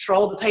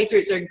control. The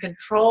Patriots are in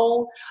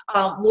control.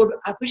 Lord,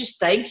 we just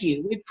thank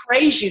you. We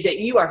praise you that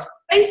you are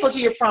faithful to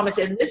your promise,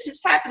 and this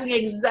is happening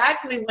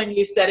exactly when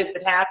you said it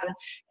would happen.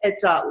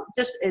 It's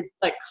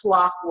like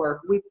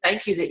clockwork. We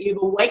thank you that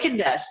you've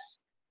awakened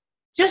us,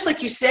 just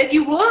like you said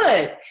you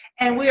would,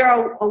 and we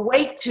are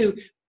awake to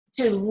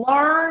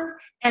learn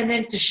and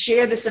then to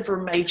share this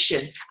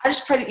information. I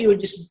just pray that you would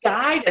just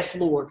guide us,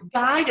 Lord.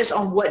 Guide us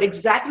on what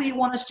exactly you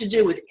want us to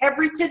do with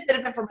every tidbit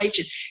of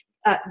information.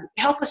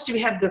 Help us to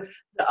have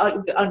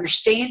the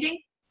understanding,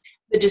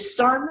 the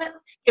discernment.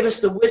 Give us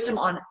the wisdom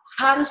on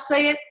how to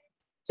say it,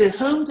 to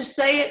whom to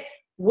say it,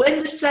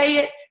 when to say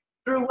it,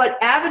 through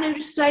what avenue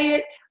to say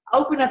it.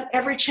 Open up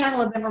every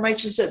channel of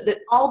information so that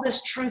all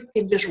this truth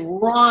can just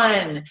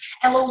run.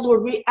 And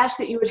Lord, we ask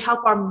that you would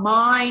help our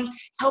mind,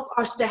 help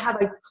us to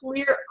have a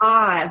clear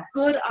eye, a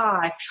good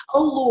eye.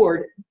 Oh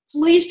Lord,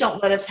 Please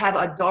don't let us have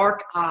a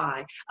dark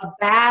eye, a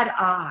bad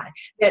eye,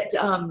 that,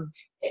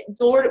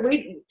 Lord,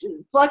 we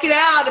pluck it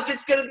out if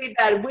it's going to be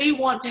bad. We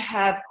want to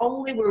have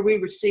only where we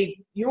receive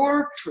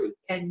your truth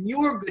and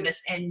your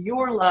goodness and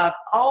your love,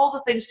 all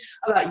the things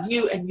about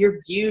you and your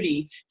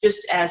beauty,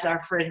 just as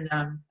our friend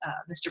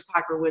Mr.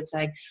 Piper would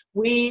say.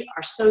 We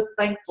are so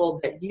thankful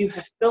that you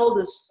have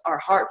filled our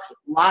hearts with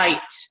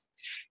light.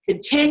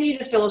 Continue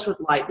to fill us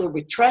with light. Lord,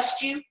 we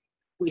trust you.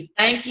 We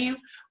thank you.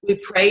 We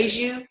praise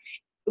you.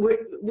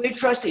 We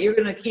trust that you're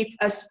going to keep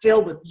us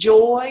filled with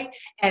joy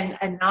and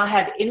not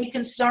have any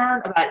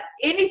concern about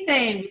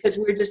anything, because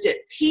we're just at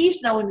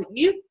peace knowing that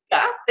you've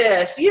got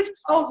this. You've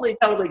totally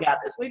got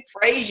this. We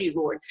praise you,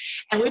 Lord.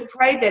 And we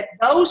pray that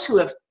those who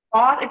have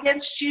fought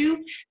against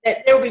you, that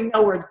there will be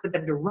nowhere for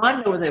them to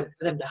run, nowhere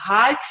for them to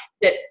hide,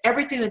 that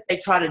everything that they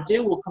try to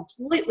do will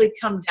completely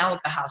come down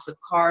like a house of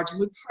cards.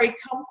 And we pray,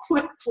 come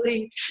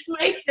quickly.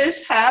 Make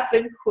this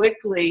happen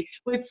quickly.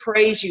 We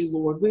praise you,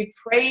 Lord. We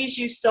praise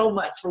you so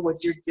much for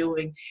what you're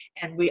doing.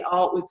 And we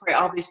pray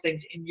all these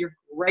things in your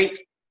great,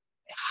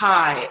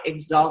 high,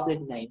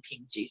 exalted name,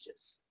 King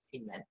Jesus.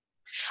 Amen.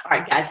 All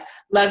right, guys.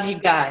 Love you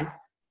guys.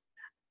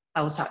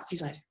 I will talk to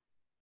you later.